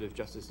conservative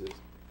justices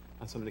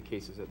on some of the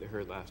cases that they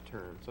heard last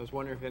term. So I was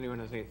wondering if anyone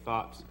has any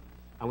thoughts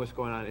on what's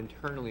going on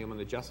internally among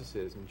the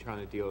justices and trying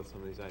to deal with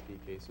some of these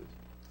IP cases.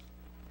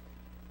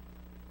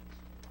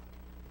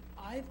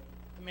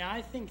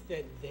 I think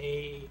that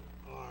they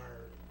are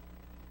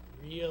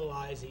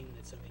realizing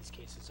that some of these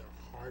cases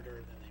are harder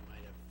than they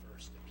might have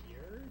first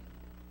appeared.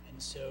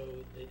 And so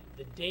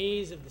the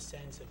days of the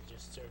sense of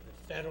just sort of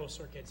the federal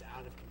circuit's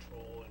out of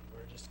control and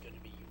we're just going to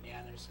be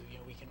unanimous, so,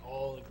 we can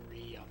all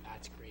agree on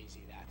that's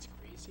crazy,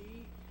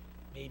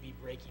 may be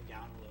breaking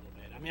down a little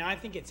bit. I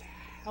think it's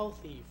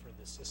healthy for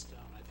the system.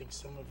 I think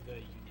some of the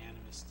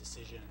unanimous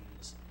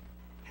decisions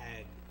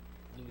had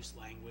loose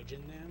language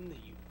in them that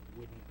you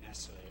wouldn't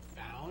necessarily have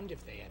found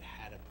if they had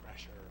had a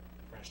pressure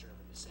of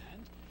a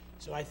dissent.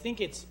 So I think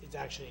it's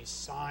actually a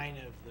sign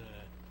of the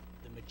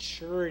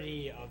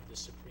maturity of the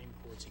Supreme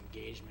Court's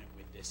engagement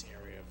with this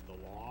area of the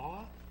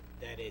law,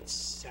 that it's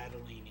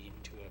settling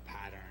into a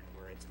pattern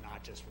where it's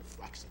not just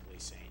reflexively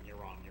saying you're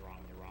wrong, you're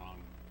wrong, you're wrong.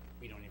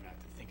 We don't even have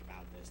to think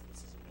about this.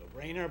 This is a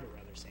no-brainer, but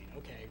rather saying,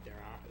 okay, there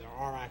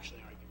are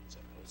actually arguments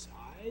on both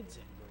sides,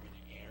 and we're going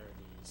to air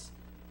these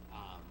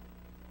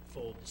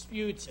full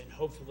disputes, and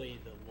hopefully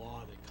the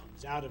law that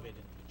comes out of it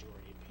in the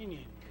majority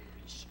opinion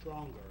will be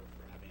stronger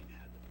for having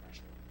had the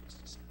pressure of these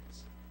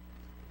dissents.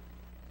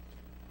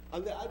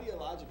 On the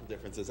ideological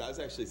differences, I was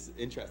actually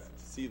interested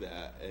to see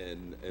that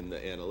in the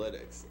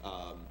analytics.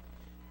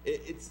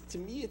 To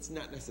me, it's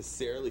not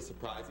necessarily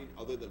surprising,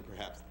 other than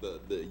perhaps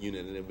the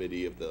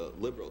unanimity of the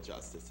liberal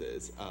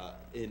justices.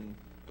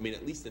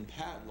 At least in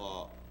patent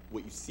law,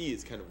 what you see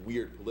is kind of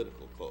weird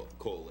political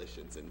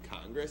coalitions in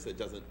Congress that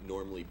doesn't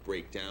normally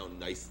break down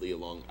nicely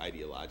along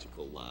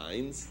ideological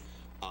lines,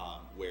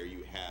 where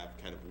you have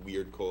kind of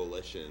weird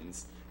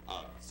coalitions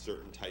of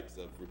certain types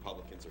of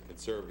Republicans or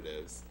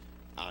conservatives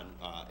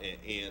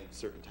and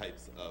certain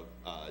types of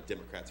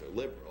Democrats or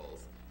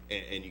liberals,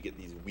 and you get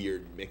these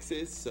weird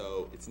mixes.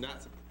 So it's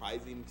not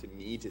surprising to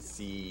me to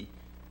see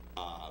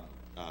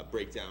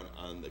breakdown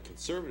on the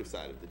conservative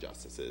side of the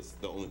justices.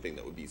 The only thing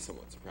that would be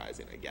somewhat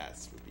surprising, I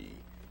guess, would be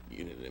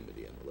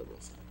unanimity on the liberal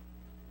side.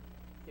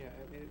 Yeah,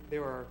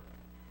 there are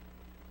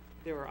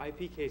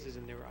IP cases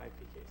and there are IP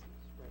cases,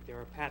 right? There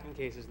are patent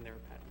cases and there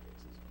are patent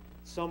cases.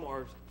 Some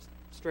are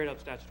straight up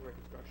statutory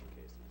construction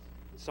cases,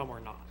 and some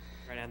are not,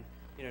 right? And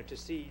to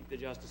see the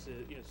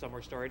justices, some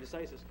are stare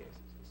decisis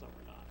cases and some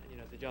are not.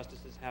 And the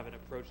justices have an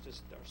approach to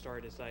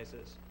stare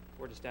decisis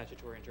or to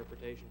statutory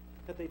interpretation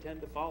that they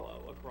tend to follow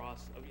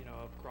across a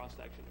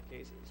cross-section of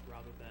cases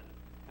rather than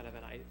kind of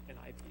an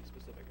IP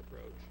specific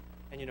approach.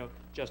 And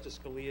Justice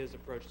Scalia's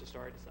approach to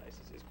stare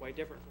decisis is quite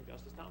different from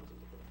Justice Thomas's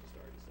approach to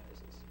stare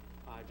decisis.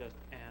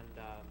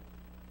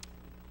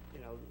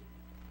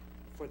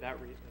 For that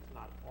reason, it's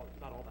not all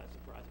that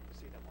surprising to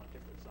see them on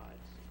different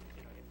sides,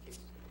 in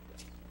cases like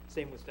this.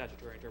 Same with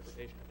statutory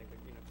interpretation. I think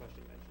the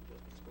question mentioned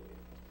Justice Scalia,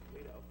 Justice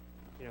Alito,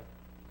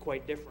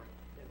 quite different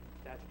in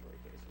statutory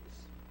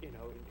cases.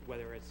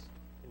 Whether it's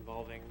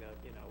involving the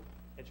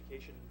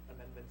education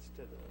amendments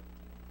to the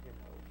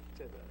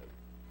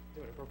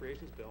to an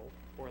appropriations bill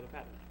or the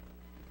Patent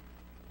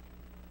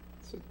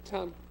Act. So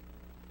Tom,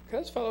 can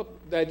I just follow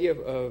up the idea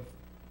of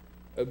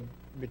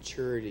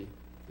maturity of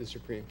the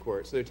Supreme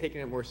Court? So they're taking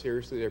it more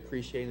seriously, they're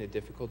appreciating the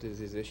difficulties of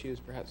these issues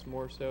perhaps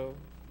more so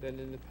than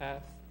in the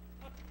past?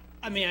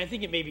 I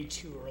think it may be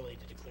too early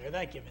to declare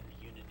that given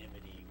the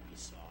unanimity we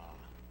saw.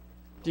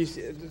 Do you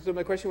see, so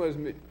my question was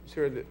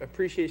sort of the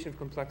appreciation of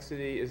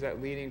complexity, is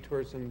that leading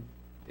towards some,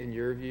 in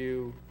your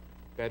view,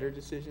 better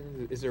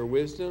decisions? Is there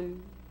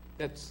wisdom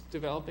that's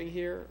developing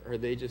here, or are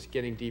they just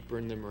getting deeper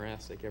in the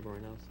morass like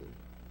everyone else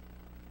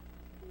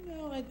is?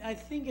 No, I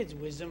think it's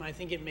wisdom. I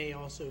think it may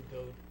also go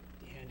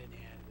hand in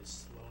hand with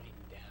slowing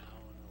down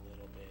a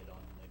little bit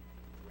on the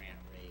grant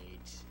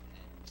rate,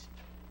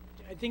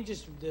 and I think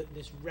just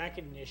this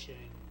recognition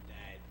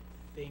that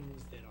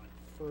things that on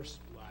first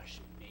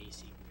blush may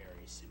seem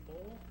very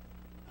simple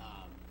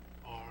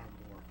are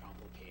more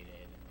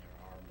complicated, and there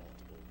are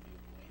multiple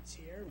viewpoints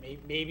here.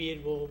 Maybe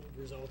it will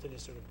result in a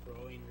sort of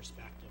growing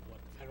respect of what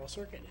the Federal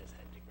Circuit has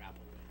had to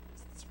grapple with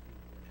as the Supreme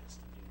Court has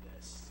to do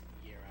this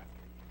year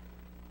after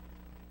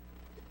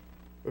year.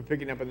 But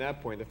picking up on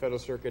that point, the Federal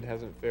Circuit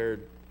hasn't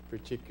fared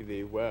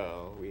particularly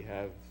well. We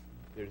have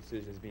their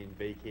decisions being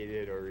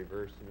vacated or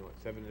reversed in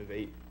 7 of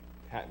 8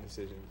 patent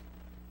decisions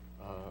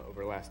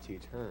over the last 2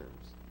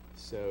 terms.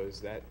 So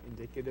is that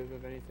indicative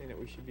of anything that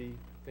we should be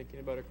thinking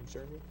about or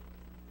concerned with?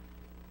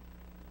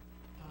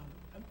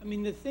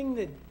 The thing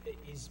that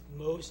is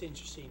most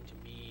interesting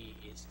to me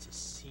is to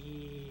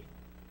see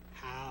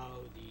how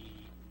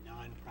the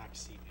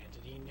non-practicing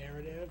entity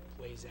narrative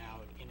plays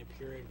out in a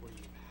period where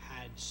you've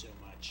had so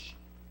much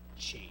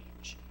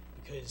change.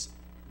 Because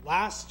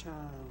last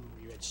term,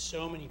 where you had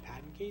so many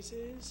patent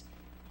cases,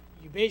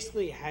 you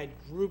basically had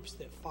groups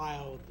that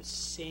filed the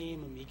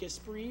same amicus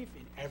brief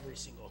in every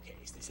single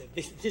case. They said,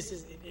 this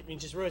is, I mean,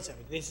 just wrote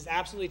something, this is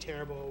absolutely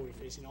terrible,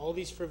 we're facing all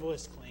these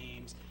frivolous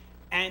claims,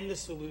 and the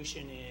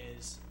solution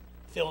is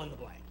fill in the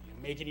blank. You know,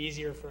 make it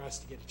easier for us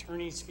to get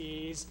attorney's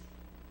fees.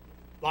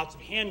 Lots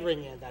of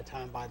hand-wringing at that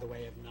time, by the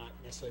way, of not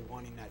necessarily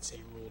wanting that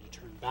same rule to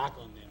turn back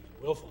on them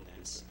in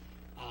willfulness.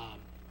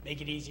 Make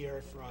it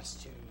easier for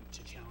us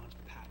to challenge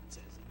the patents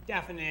as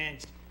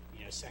indefinite.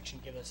 You know,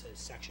 give us a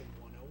Section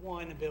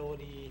 101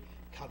 ability,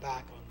 cut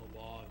back on the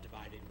law of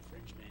divided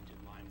infringement in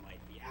Limelight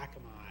v.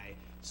 Akamai.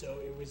 So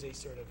it was a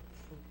sort of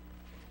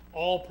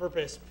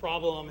all-purpose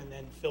problem and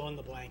then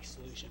fill-in-the-blank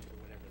solution for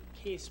whatever the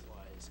case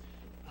was.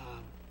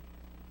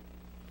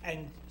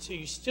 And so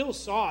you still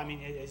saw, I mean,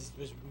 as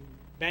was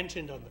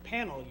mentioned on the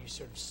panel, you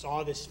sort of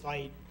saw this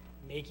fight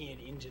making it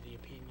into the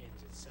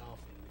opinions itself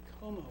in the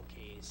Como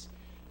case.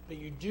 But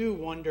you do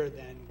wonder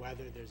then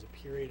whether there's a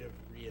period of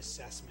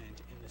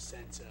reassessment in the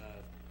sense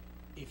of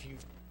if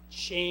you've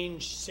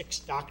changed 6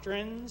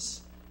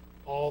 doctrines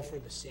all for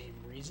the same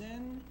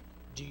reason,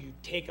 do you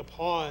take a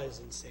pause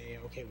and say,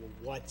 okay, well,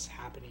 what's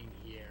happening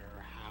here?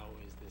 How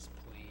is this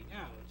playing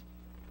out?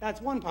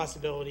 That's one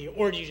possibility.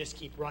 Or do you just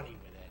keep running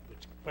with it,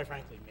 which quite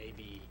frankly may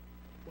be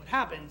what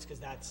happens, because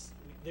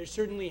there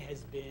certainly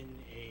has been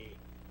a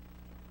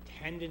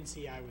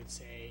tendency, I would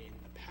say, in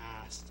the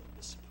past of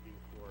the Supreme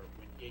Court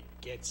when it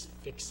gets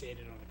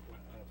fixated on an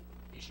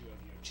issue of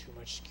too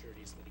much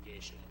securities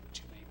litigation,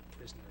 too many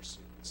prisoner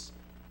suits,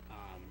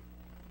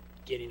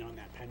 getting on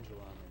that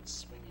pendulum and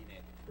swinging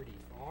it pretty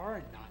far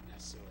and not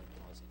necessarily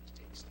pausing to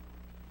take stock.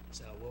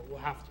 So we'll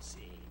have to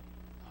see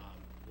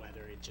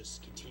whether it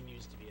just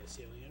continues to be a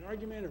salient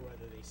argument or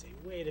whether they say,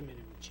 wait a minute,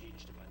 we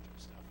changed a bunch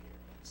of stuff here.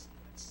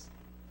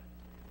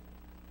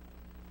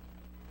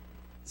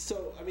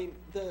 So, I mean,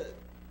 the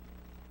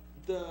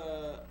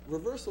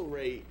reversal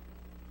rate,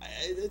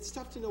 it's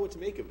tough to know what to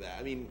make of that.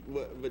 I mean,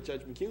 what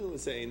Judge McKeown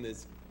was saying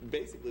is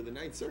basically the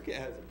Ninth Circuit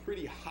has a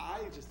pretty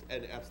high, just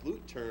in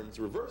absolute terms,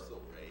 reversal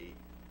rate,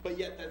 but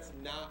yet that's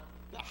not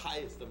the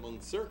highest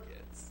among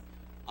circuits.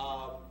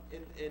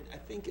 And I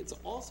think it's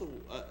also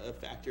a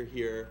factor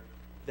here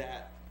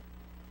that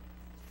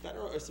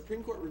a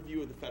Supreme Court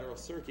review of the Federal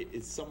Circuit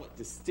is somewhat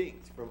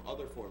distinct from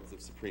other forms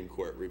of Supreme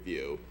Court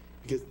review,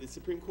 because the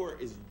Supreme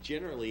Court is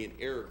generally in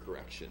error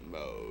correction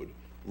mode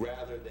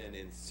rather than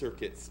in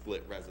circuit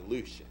split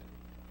resolution.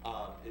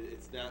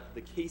 It's not,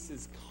 the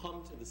cases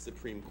come to the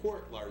Supreme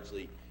Court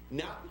largely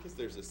not because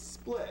there's a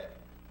split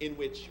in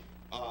which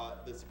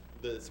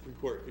the Supreme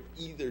Court could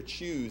either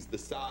choose the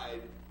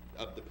side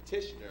of the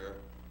petitioner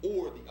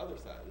or the other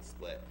side of the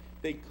split.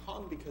 They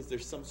come because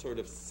there's some sort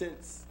of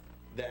sense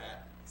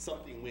that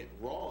something went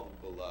wrong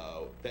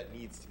below that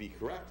needs to be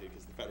corrected,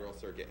 because the Federal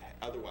Circuit,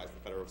 otherwise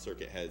the Federal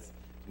Circuit has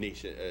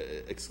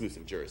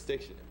exclusive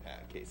jurisdiction in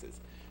patent cases.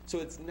 So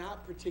it's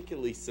not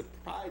particularly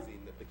surprising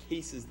that the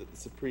cases that the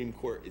Supreme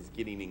Court is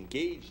getting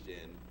engaged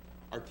in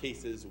are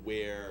cases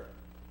where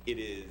it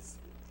is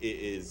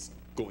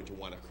going to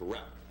want to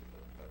correct the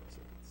Federal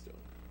Circuit still.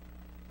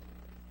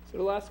 So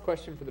the last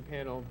question for the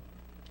panel,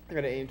 I'm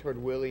going to aim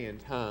toward Willie and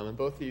Tom. And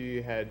both of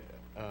you have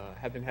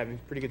been having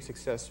pretty good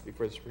success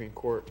before the Supreme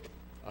Court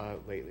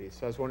lately.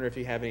 So I was wondering if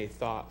you have any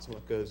thoughts on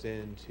what goes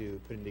into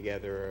putting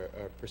together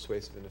a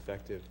persuasive and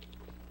effective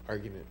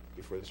argument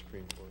before the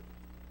Supreme Court.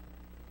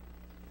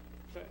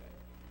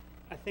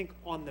 I think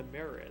on the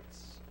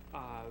merits,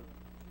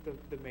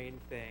 the main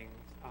thing,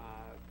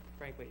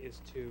 frankly, is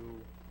to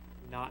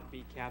not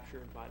be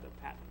captured by the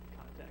patent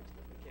context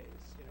of the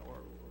case, or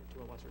to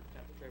a lesser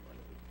extent the trademark,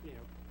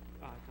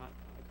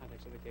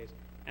 context of the case,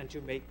 and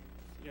to make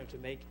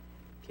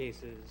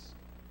cases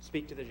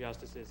speak to the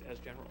justices as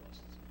generalists.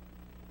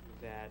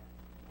 That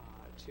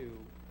to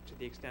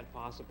the extent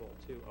possible,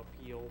 to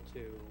appeal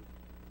to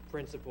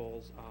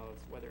principles of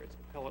whether it's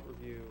appellate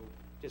review,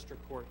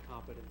 district court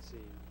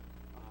competency,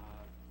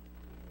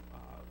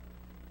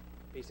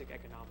 basic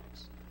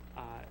economics,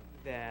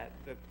 that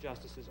the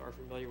justices are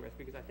familiar with,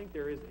 because I think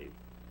there is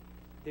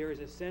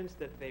a sense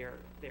that they are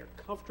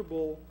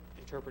comfortable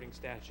interpreting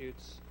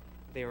statutes.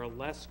 They are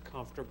less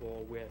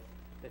comfortable with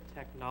the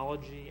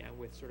technology and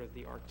with sort of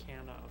the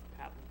arcana of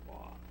patent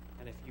law.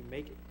 And if you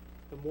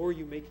the more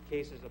you make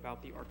cases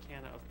about the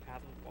arcana of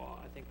patent law,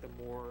 I think the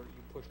more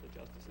you push the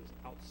justices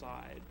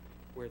outside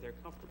where they're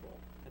comfortable.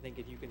 I think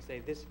if you can say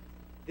this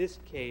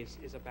case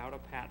is about a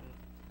patent,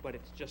 but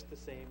it's just the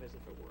same as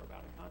if it were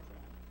about a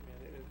contract. I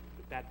mean,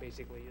 that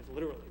basically is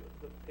literally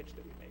the pitch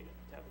that we made in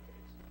the Teva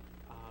case.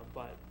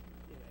 But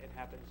it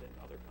happens in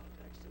other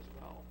contexts as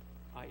well.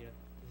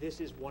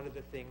 This is one of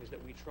the things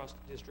that we trust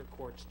district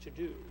courts to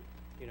do.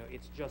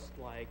 It's just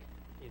like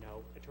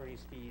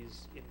attorneys'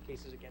 fees in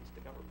cases against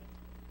the government.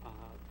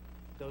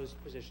 Those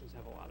positions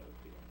have a lot of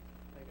appeal.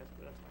 I think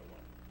that's my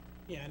one.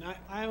 Yeah, and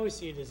I always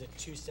see it as a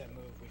two-step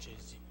move, which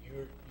is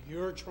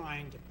you're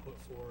trying to put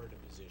forward a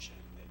position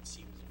that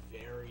seems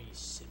very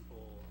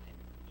simple and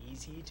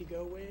easy to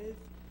go with,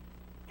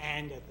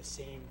 and at the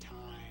same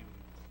time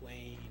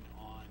playing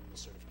on the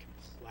sort of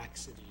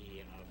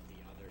complexity of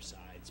the other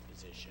side's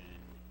position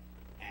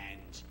and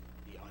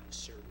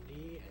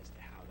uncertainty as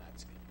to how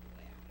that's going to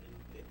play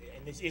out.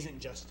 And this isn't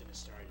just in a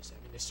stare decisis. I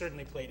mean, this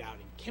certainly played out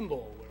in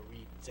Kimball, where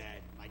we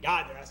said, my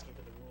God, they're asking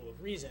for the rule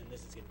of reason.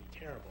 This is going to be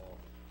terrible.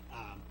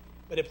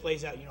 But it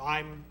plays out,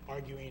 I'm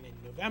arguing in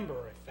November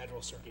a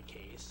Federal Circuit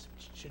case,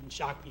 which shouldn't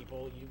shock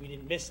people. We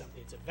didn't miss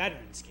something. It's a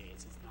veterans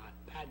case. It's not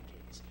a patent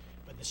case.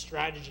 But the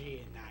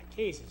strategy in that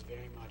case is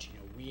very much,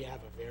 we have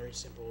a very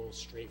simple,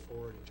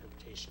 straightforward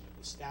interpretation of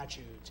the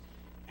statute,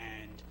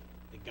 and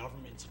the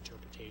government's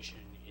interpretation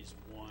is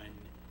one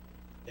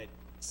that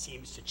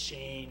seems to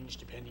change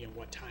depending on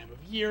what time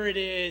of year it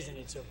is, and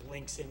it sort of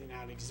blinks in and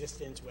out of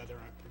existence, whether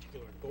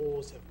particular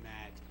goals have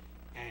met.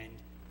 And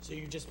so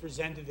you just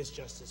presented this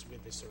justice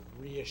with this sort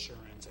of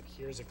reassurance of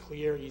here's a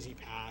clear, easy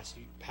path.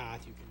 You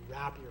can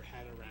wrap your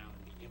head around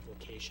the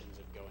implications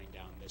of going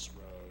down this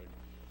road.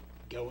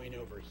 Going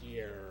over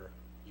here,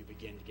 you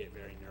begin to get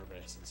very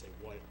nervous and say,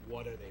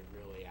 what are they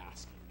really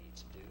asking me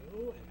to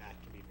do? And that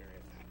can be very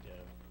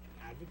effective in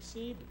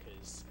advocacy,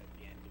 because at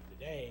the end of the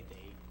day,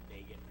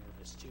 they get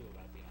nervous too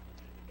about the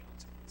unintended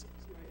consequences.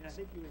 Right, and I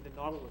think in the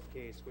Nautilus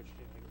case, which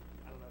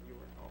I don't know if you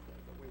were involved in,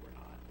 but we were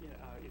not.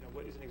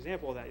 What is an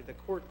example of that? The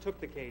court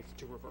took the case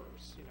to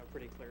reverse,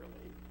 pretty clearly,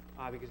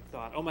 because it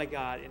thought, oh my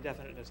God,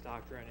 indefiniteness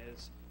doctrine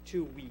is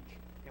too weak,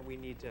 and we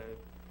need to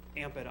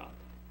amp it up.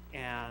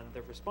 And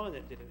the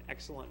respondent did an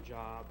excellent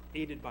job,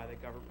 aided by the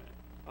government,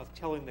 of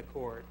telling the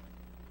court,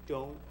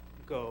 don't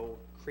go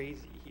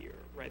crazy here,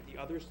 right? The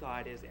other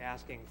side is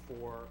asking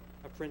for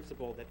a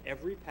principle that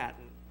every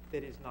patent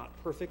that is not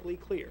perfectly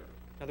clear,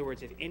 in other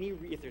words,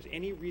 if there's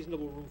any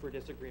reasonable room for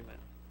disagreement,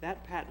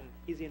 that patent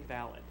is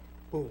invalid.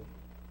 Boom.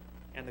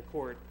 And the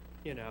court,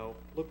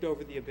 looked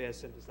over the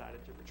abyss and decided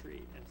to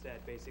retreat and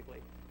said,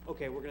 basically,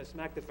 okay, we're going to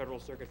smack the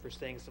Federal Circuit for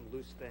saying some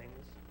loose things.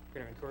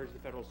 We're going to encourage the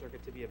Federal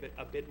Circuit to be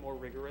a bit more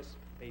rigorous,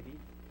 maybe.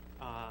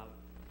 But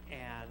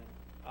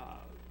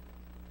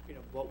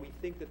we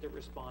think that the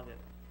respondent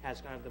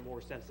has kind of the more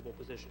sensible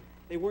position.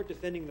 They weren't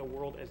defending the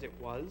world as it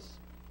was,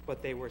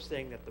 but they were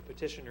saying that the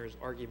petitioner's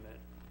argument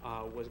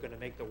was going to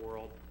make the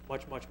world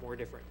much, much more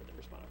different than the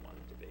respondent wanted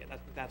it to be. And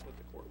that's what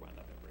the court wound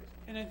up embracing.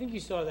 And I think you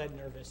saw that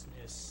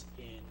nervousness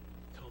in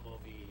Como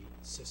v.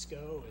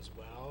 Cisco as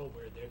well,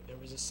 where there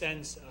was a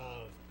sense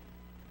of,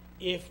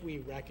 if we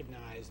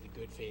recognize the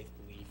good faith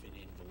belief in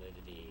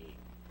invalidity,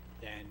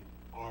 then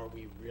are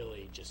we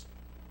really just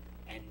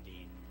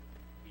ending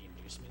the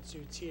inducement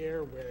suits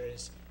here?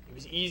 Whereas it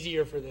was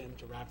easier for them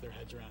to wrap their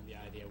heads around the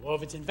idea, well,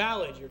 if it's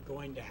invalid, you're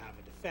going to have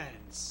a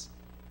defense.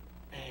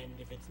 And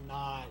if it's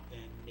not,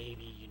 then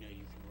maybe, you can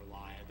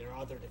rely. There are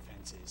other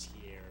defenses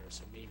here,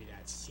 so maybe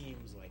that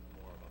seems like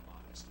more of a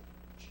modest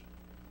approach.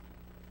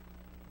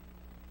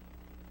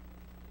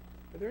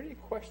 Are there any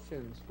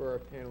questions for our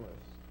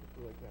panelists?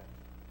 Like that?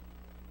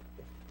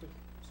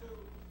 So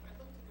I'd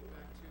like to go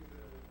back to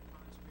the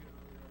comments we made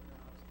earlier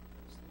about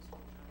the Solicitor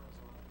General's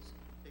office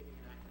taking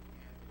an active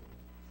hand in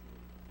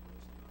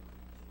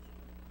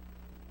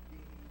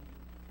the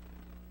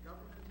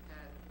government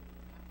had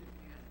an active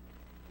hand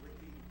with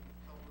the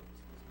help of the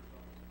Solicitor's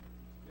office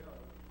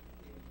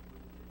in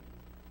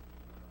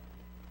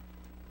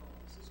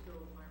Cisco,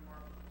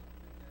 Highmark,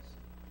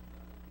 Fitness.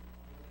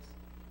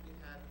 It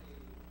had a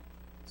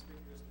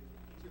conspicuous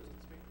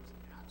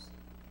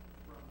absence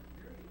from the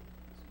myriad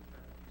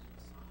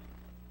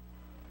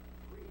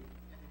brief,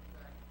 and in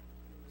fact,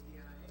 it was the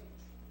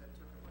NIH that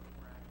took a much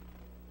more active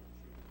role in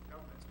shaping the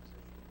government's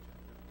position, which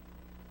ended up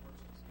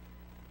worsening.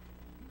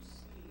 Do you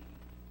see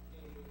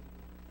a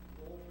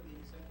role for the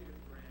executive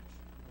branch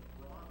more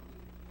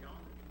broadly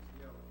beyond the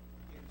PTO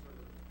in sort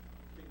of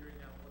figuring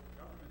out what the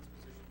government's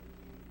position would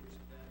be, which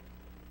then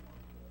on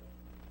the judicial?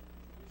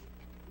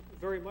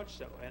 Very much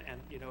so. And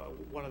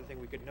one of the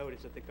things we could note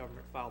is that the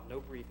government filed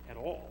no brief at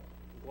all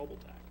in Global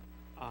Tech,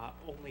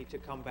 only to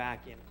come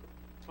back in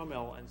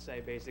Tummel and say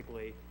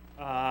basically,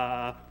 we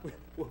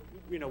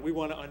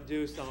want to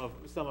undo some of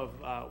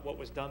what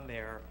was done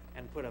there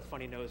and put a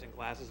funny nose and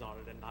glasses on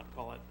it and not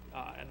call it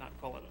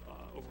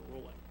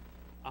overruling.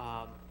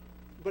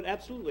 But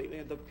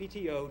absolutely, the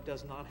PTO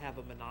does not have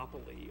a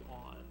monopoly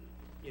on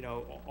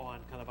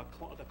kind of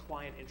the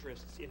client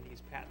interests in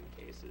these patent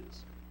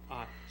cases.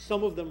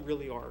 Some of them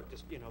really are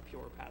just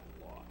pure patent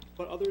law,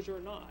 but others are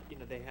not.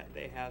 They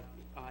have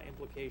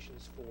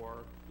implications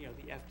for the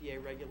FDA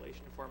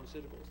regulation of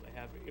pharmaceuticals. They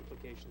have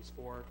implications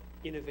for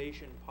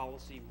innovation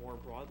policy more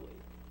broadly.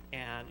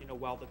 And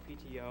while the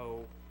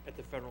PTO at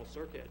the Federal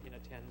Circuit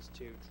tends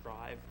to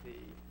drive the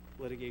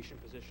litigation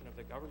position of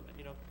the government,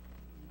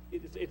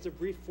 it's a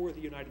brief for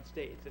the United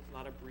States. It's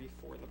not a brief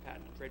for the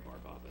Patent and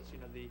Trademark Office.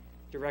 The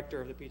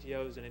director of the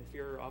PTO is an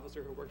inferior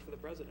officer who works for the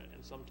president,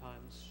 and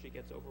sometimes she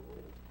gets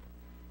overruled.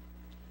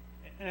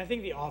 And I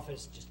think the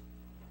office just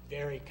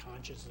very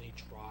consciously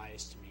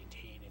tries to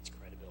maintain its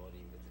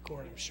credibility with the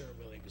court. I'm sure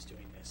Willie was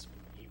doing this when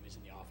he was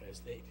in the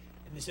office.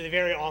 So they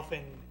very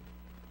often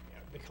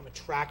become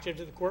attractive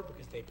to the court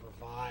because they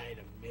provide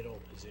a middle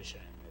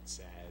position that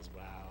says,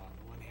 well, on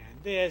the one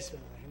hand this, on the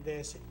other hand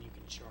this, and you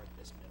can chart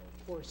this middle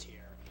course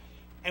here.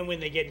 And when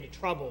they get into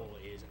trouble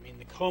is, I mean,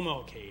 the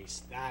Como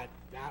case, that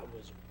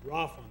was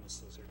rough on the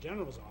Solicitor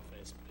General's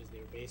office because they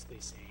were basically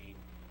saying,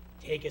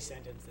 take a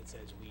sentence that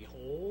says we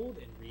hold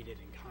and read it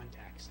in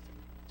context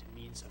to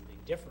mean something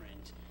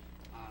different,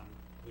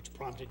 which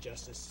prompted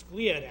Justice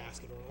Scalia to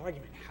ask an oral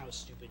argument, how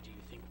stupid do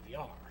you think we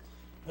are?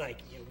 Like,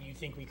 you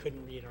think we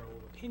couldn't read our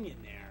old opinion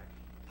there?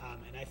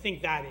 And I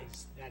think that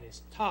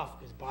is tough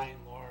because by and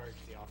large,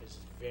 the office is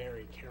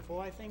very careful,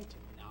 I think, to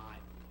not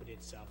put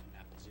itself in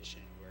that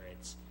position where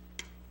it's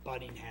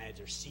butting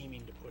heads or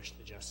seeming to push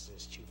the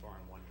justices too far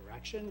in one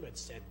direction, but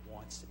instead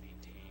wants to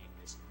maintain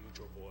this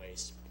neutral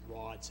voice,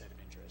 broad set of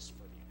interests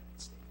for the United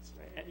States.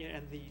 Right.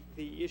 And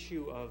the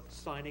issue of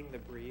signing the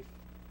brief,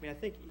 I mean, I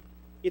think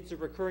it's a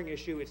recurring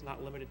issue. It's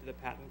not limited to the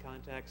patent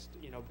context,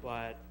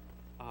 but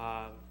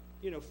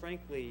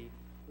frankly,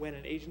 when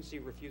an agency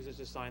refuses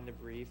to sign the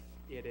brief,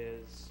 it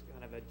is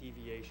kind of a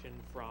deviation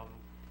from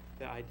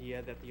the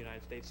idea that the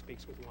United States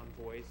speaks with one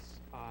voice.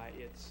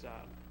 It's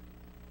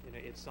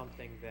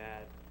something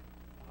that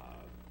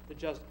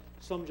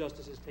some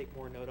justices take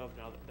more note of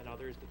than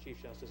others. The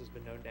Chief Justice has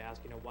been known to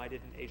ask, why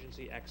didn't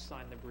agency X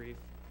sign the brief?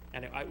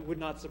 And it would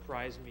not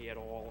surprise me at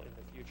all in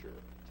the future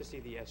to see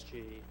the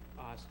SG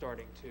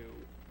starting to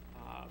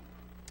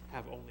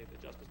have only the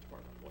Justice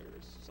Department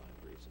lawyers sign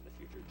briefs in the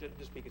future,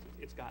 just because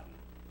it's gotten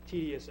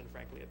tedious and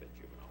frankly a bit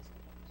juvenile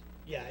sometimes.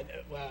 Yeah,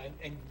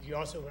 and you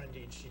also run into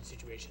interesting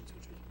situations,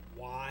 which was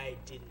why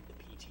didn't the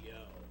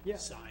PTO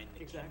sign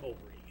the Kimball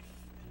brief?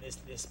 And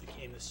this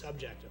became the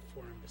subject of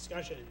forum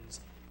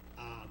discussions.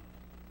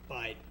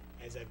 But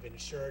as I've been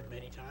assured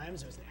many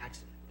times, it was an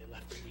accident. They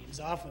left the names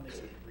off when they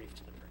sent the brief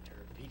to the printer.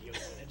 The PTO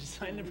wanted to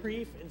sign the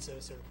brief, and so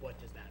sort of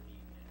what does that mean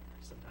there?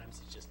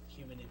 Sometimes it's just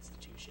human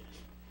institution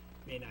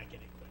may not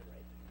get it quite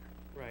right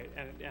there. Right,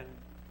 and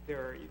there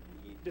are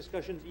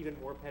discussions even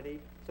more petty,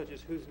 such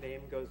as whose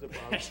name goes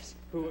above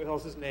who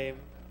else's name,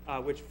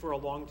 which for a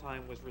long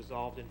time was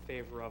resolved in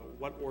favor of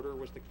what order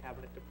was the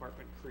Cabinet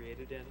Department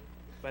created in.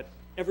 But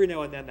every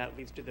now and then that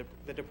leads to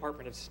the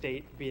Department of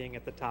State being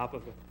at the top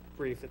of a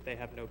brief that they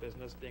have no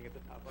business being at the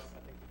top of. I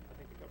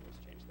think the government's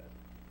changed that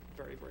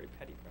very, very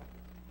petty practice.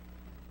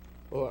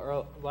 Well,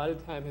 our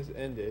allotted time has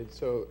ended,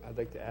 so I'd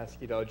like to ask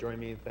you to all join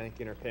me in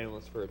thanking our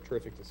panelists for a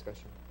terrific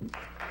discussion.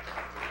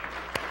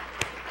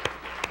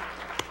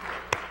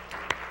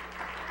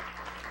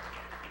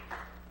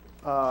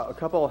 A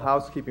couple of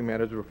housekeeping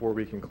matters before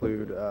we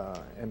conclude,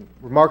 and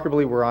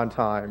remarkably we're on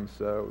time,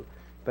 so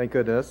thank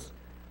goodness.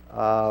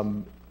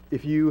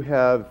 If you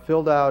have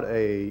filled out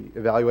a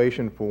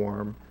evaluation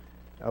form,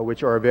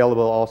 which are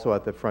available also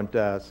at the front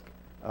desk,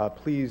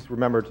 please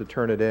remember to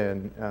turn it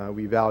in.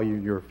 We value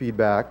your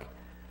feedback.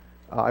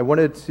 I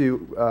wanted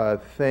to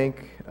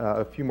thank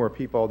a few more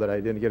people that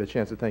I didn't get a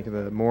chance to thank in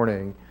the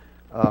morning.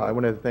 I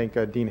wanted to thank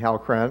Dean Hal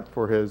Krent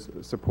for his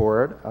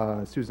support,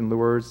 Susan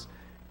Lewers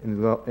in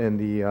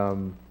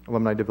the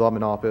Alumni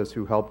Development Office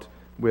who helped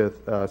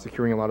with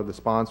securing a lot of the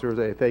sponsors.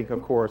 I thank,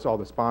 of course, all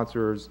the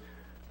sponsors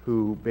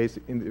who,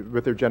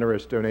 with their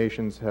generous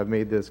donations, have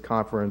made this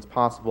conference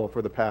possible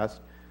for the past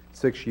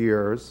 6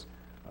 years.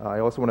 I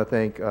also want to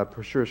thank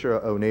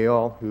Patricia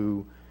O'Neill,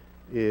 who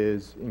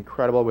is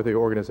incredible with the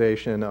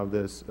organization of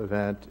this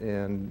event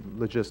and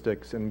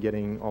logistics and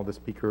getting all the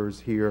speakers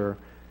here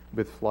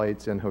with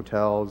flights and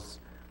hotels.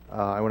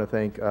 I want to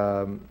thank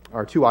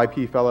our 2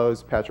 IP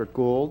fellows, Patrick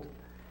Gould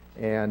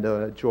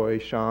and Joy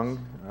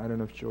Shung. I don't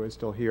know if Joy is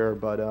still here,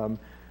 but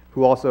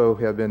who also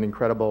have been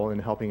incredible in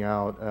helping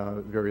out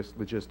various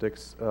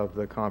logistics of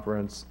the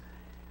conference.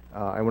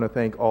 I want to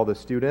thank all the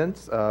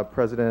students,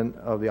 President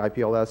of the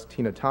IPLS,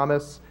 Tina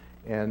Thomas,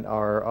 and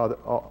our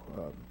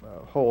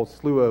whole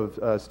slew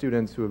of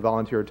students who have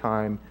volunteered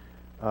time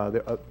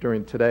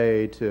during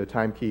today to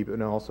timekeep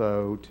and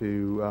also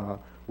to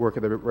work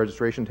at the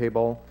registration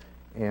table.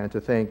 And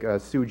to thank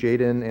Sue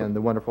Jaden and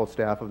the wonderful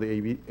staff of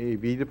the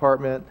AV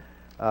department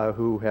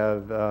who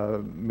have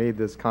made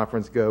this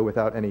conference go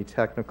without any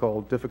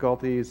technical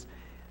difficulties.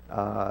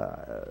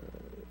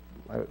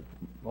 I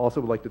also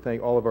would like to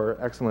thank all of our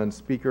excellent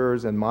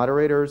speakers and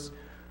moderators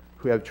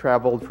who have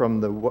traveled from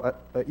the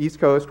East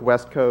Coast,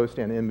 West Coast,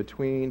 and in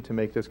between to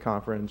make this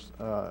conference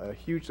a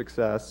huge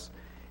success.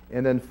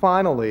 And then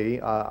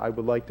finally, I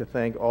would like to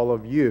thank all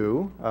of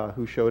you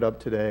who showed up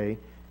today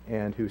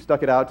and who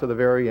stuck it out to the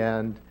very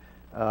end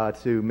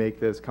to make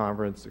this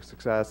conference a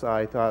success.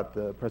 I thought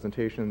the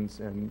presentations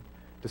and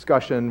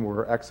discussion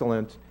were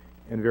excellent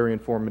and very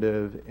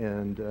informative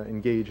and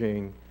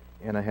engaging,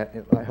 and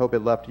I hope it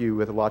left you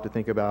with a lot to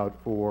think about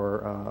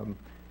for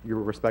your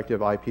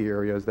respective IP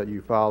areas that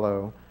you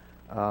follow.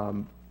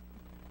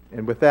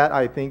 And with that,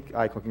 I think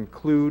I can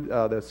conclude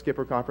the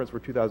Skipper Conference for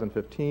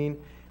 2015.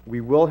 We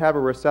will have a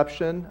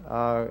reception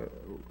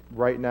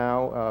right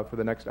now for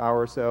the next hour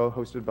or so,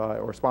 hosted by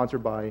or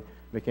sponsored by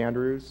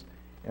McAndrews.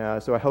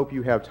 So I hope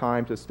you have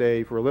time to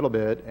stay for a little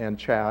bit and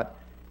chat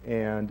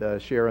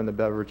and share in the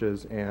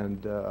beverages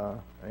and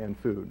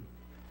food.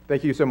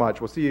 Thank you so much.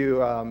 We'll see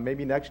you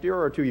maybe next year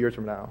or 2 years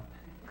from now.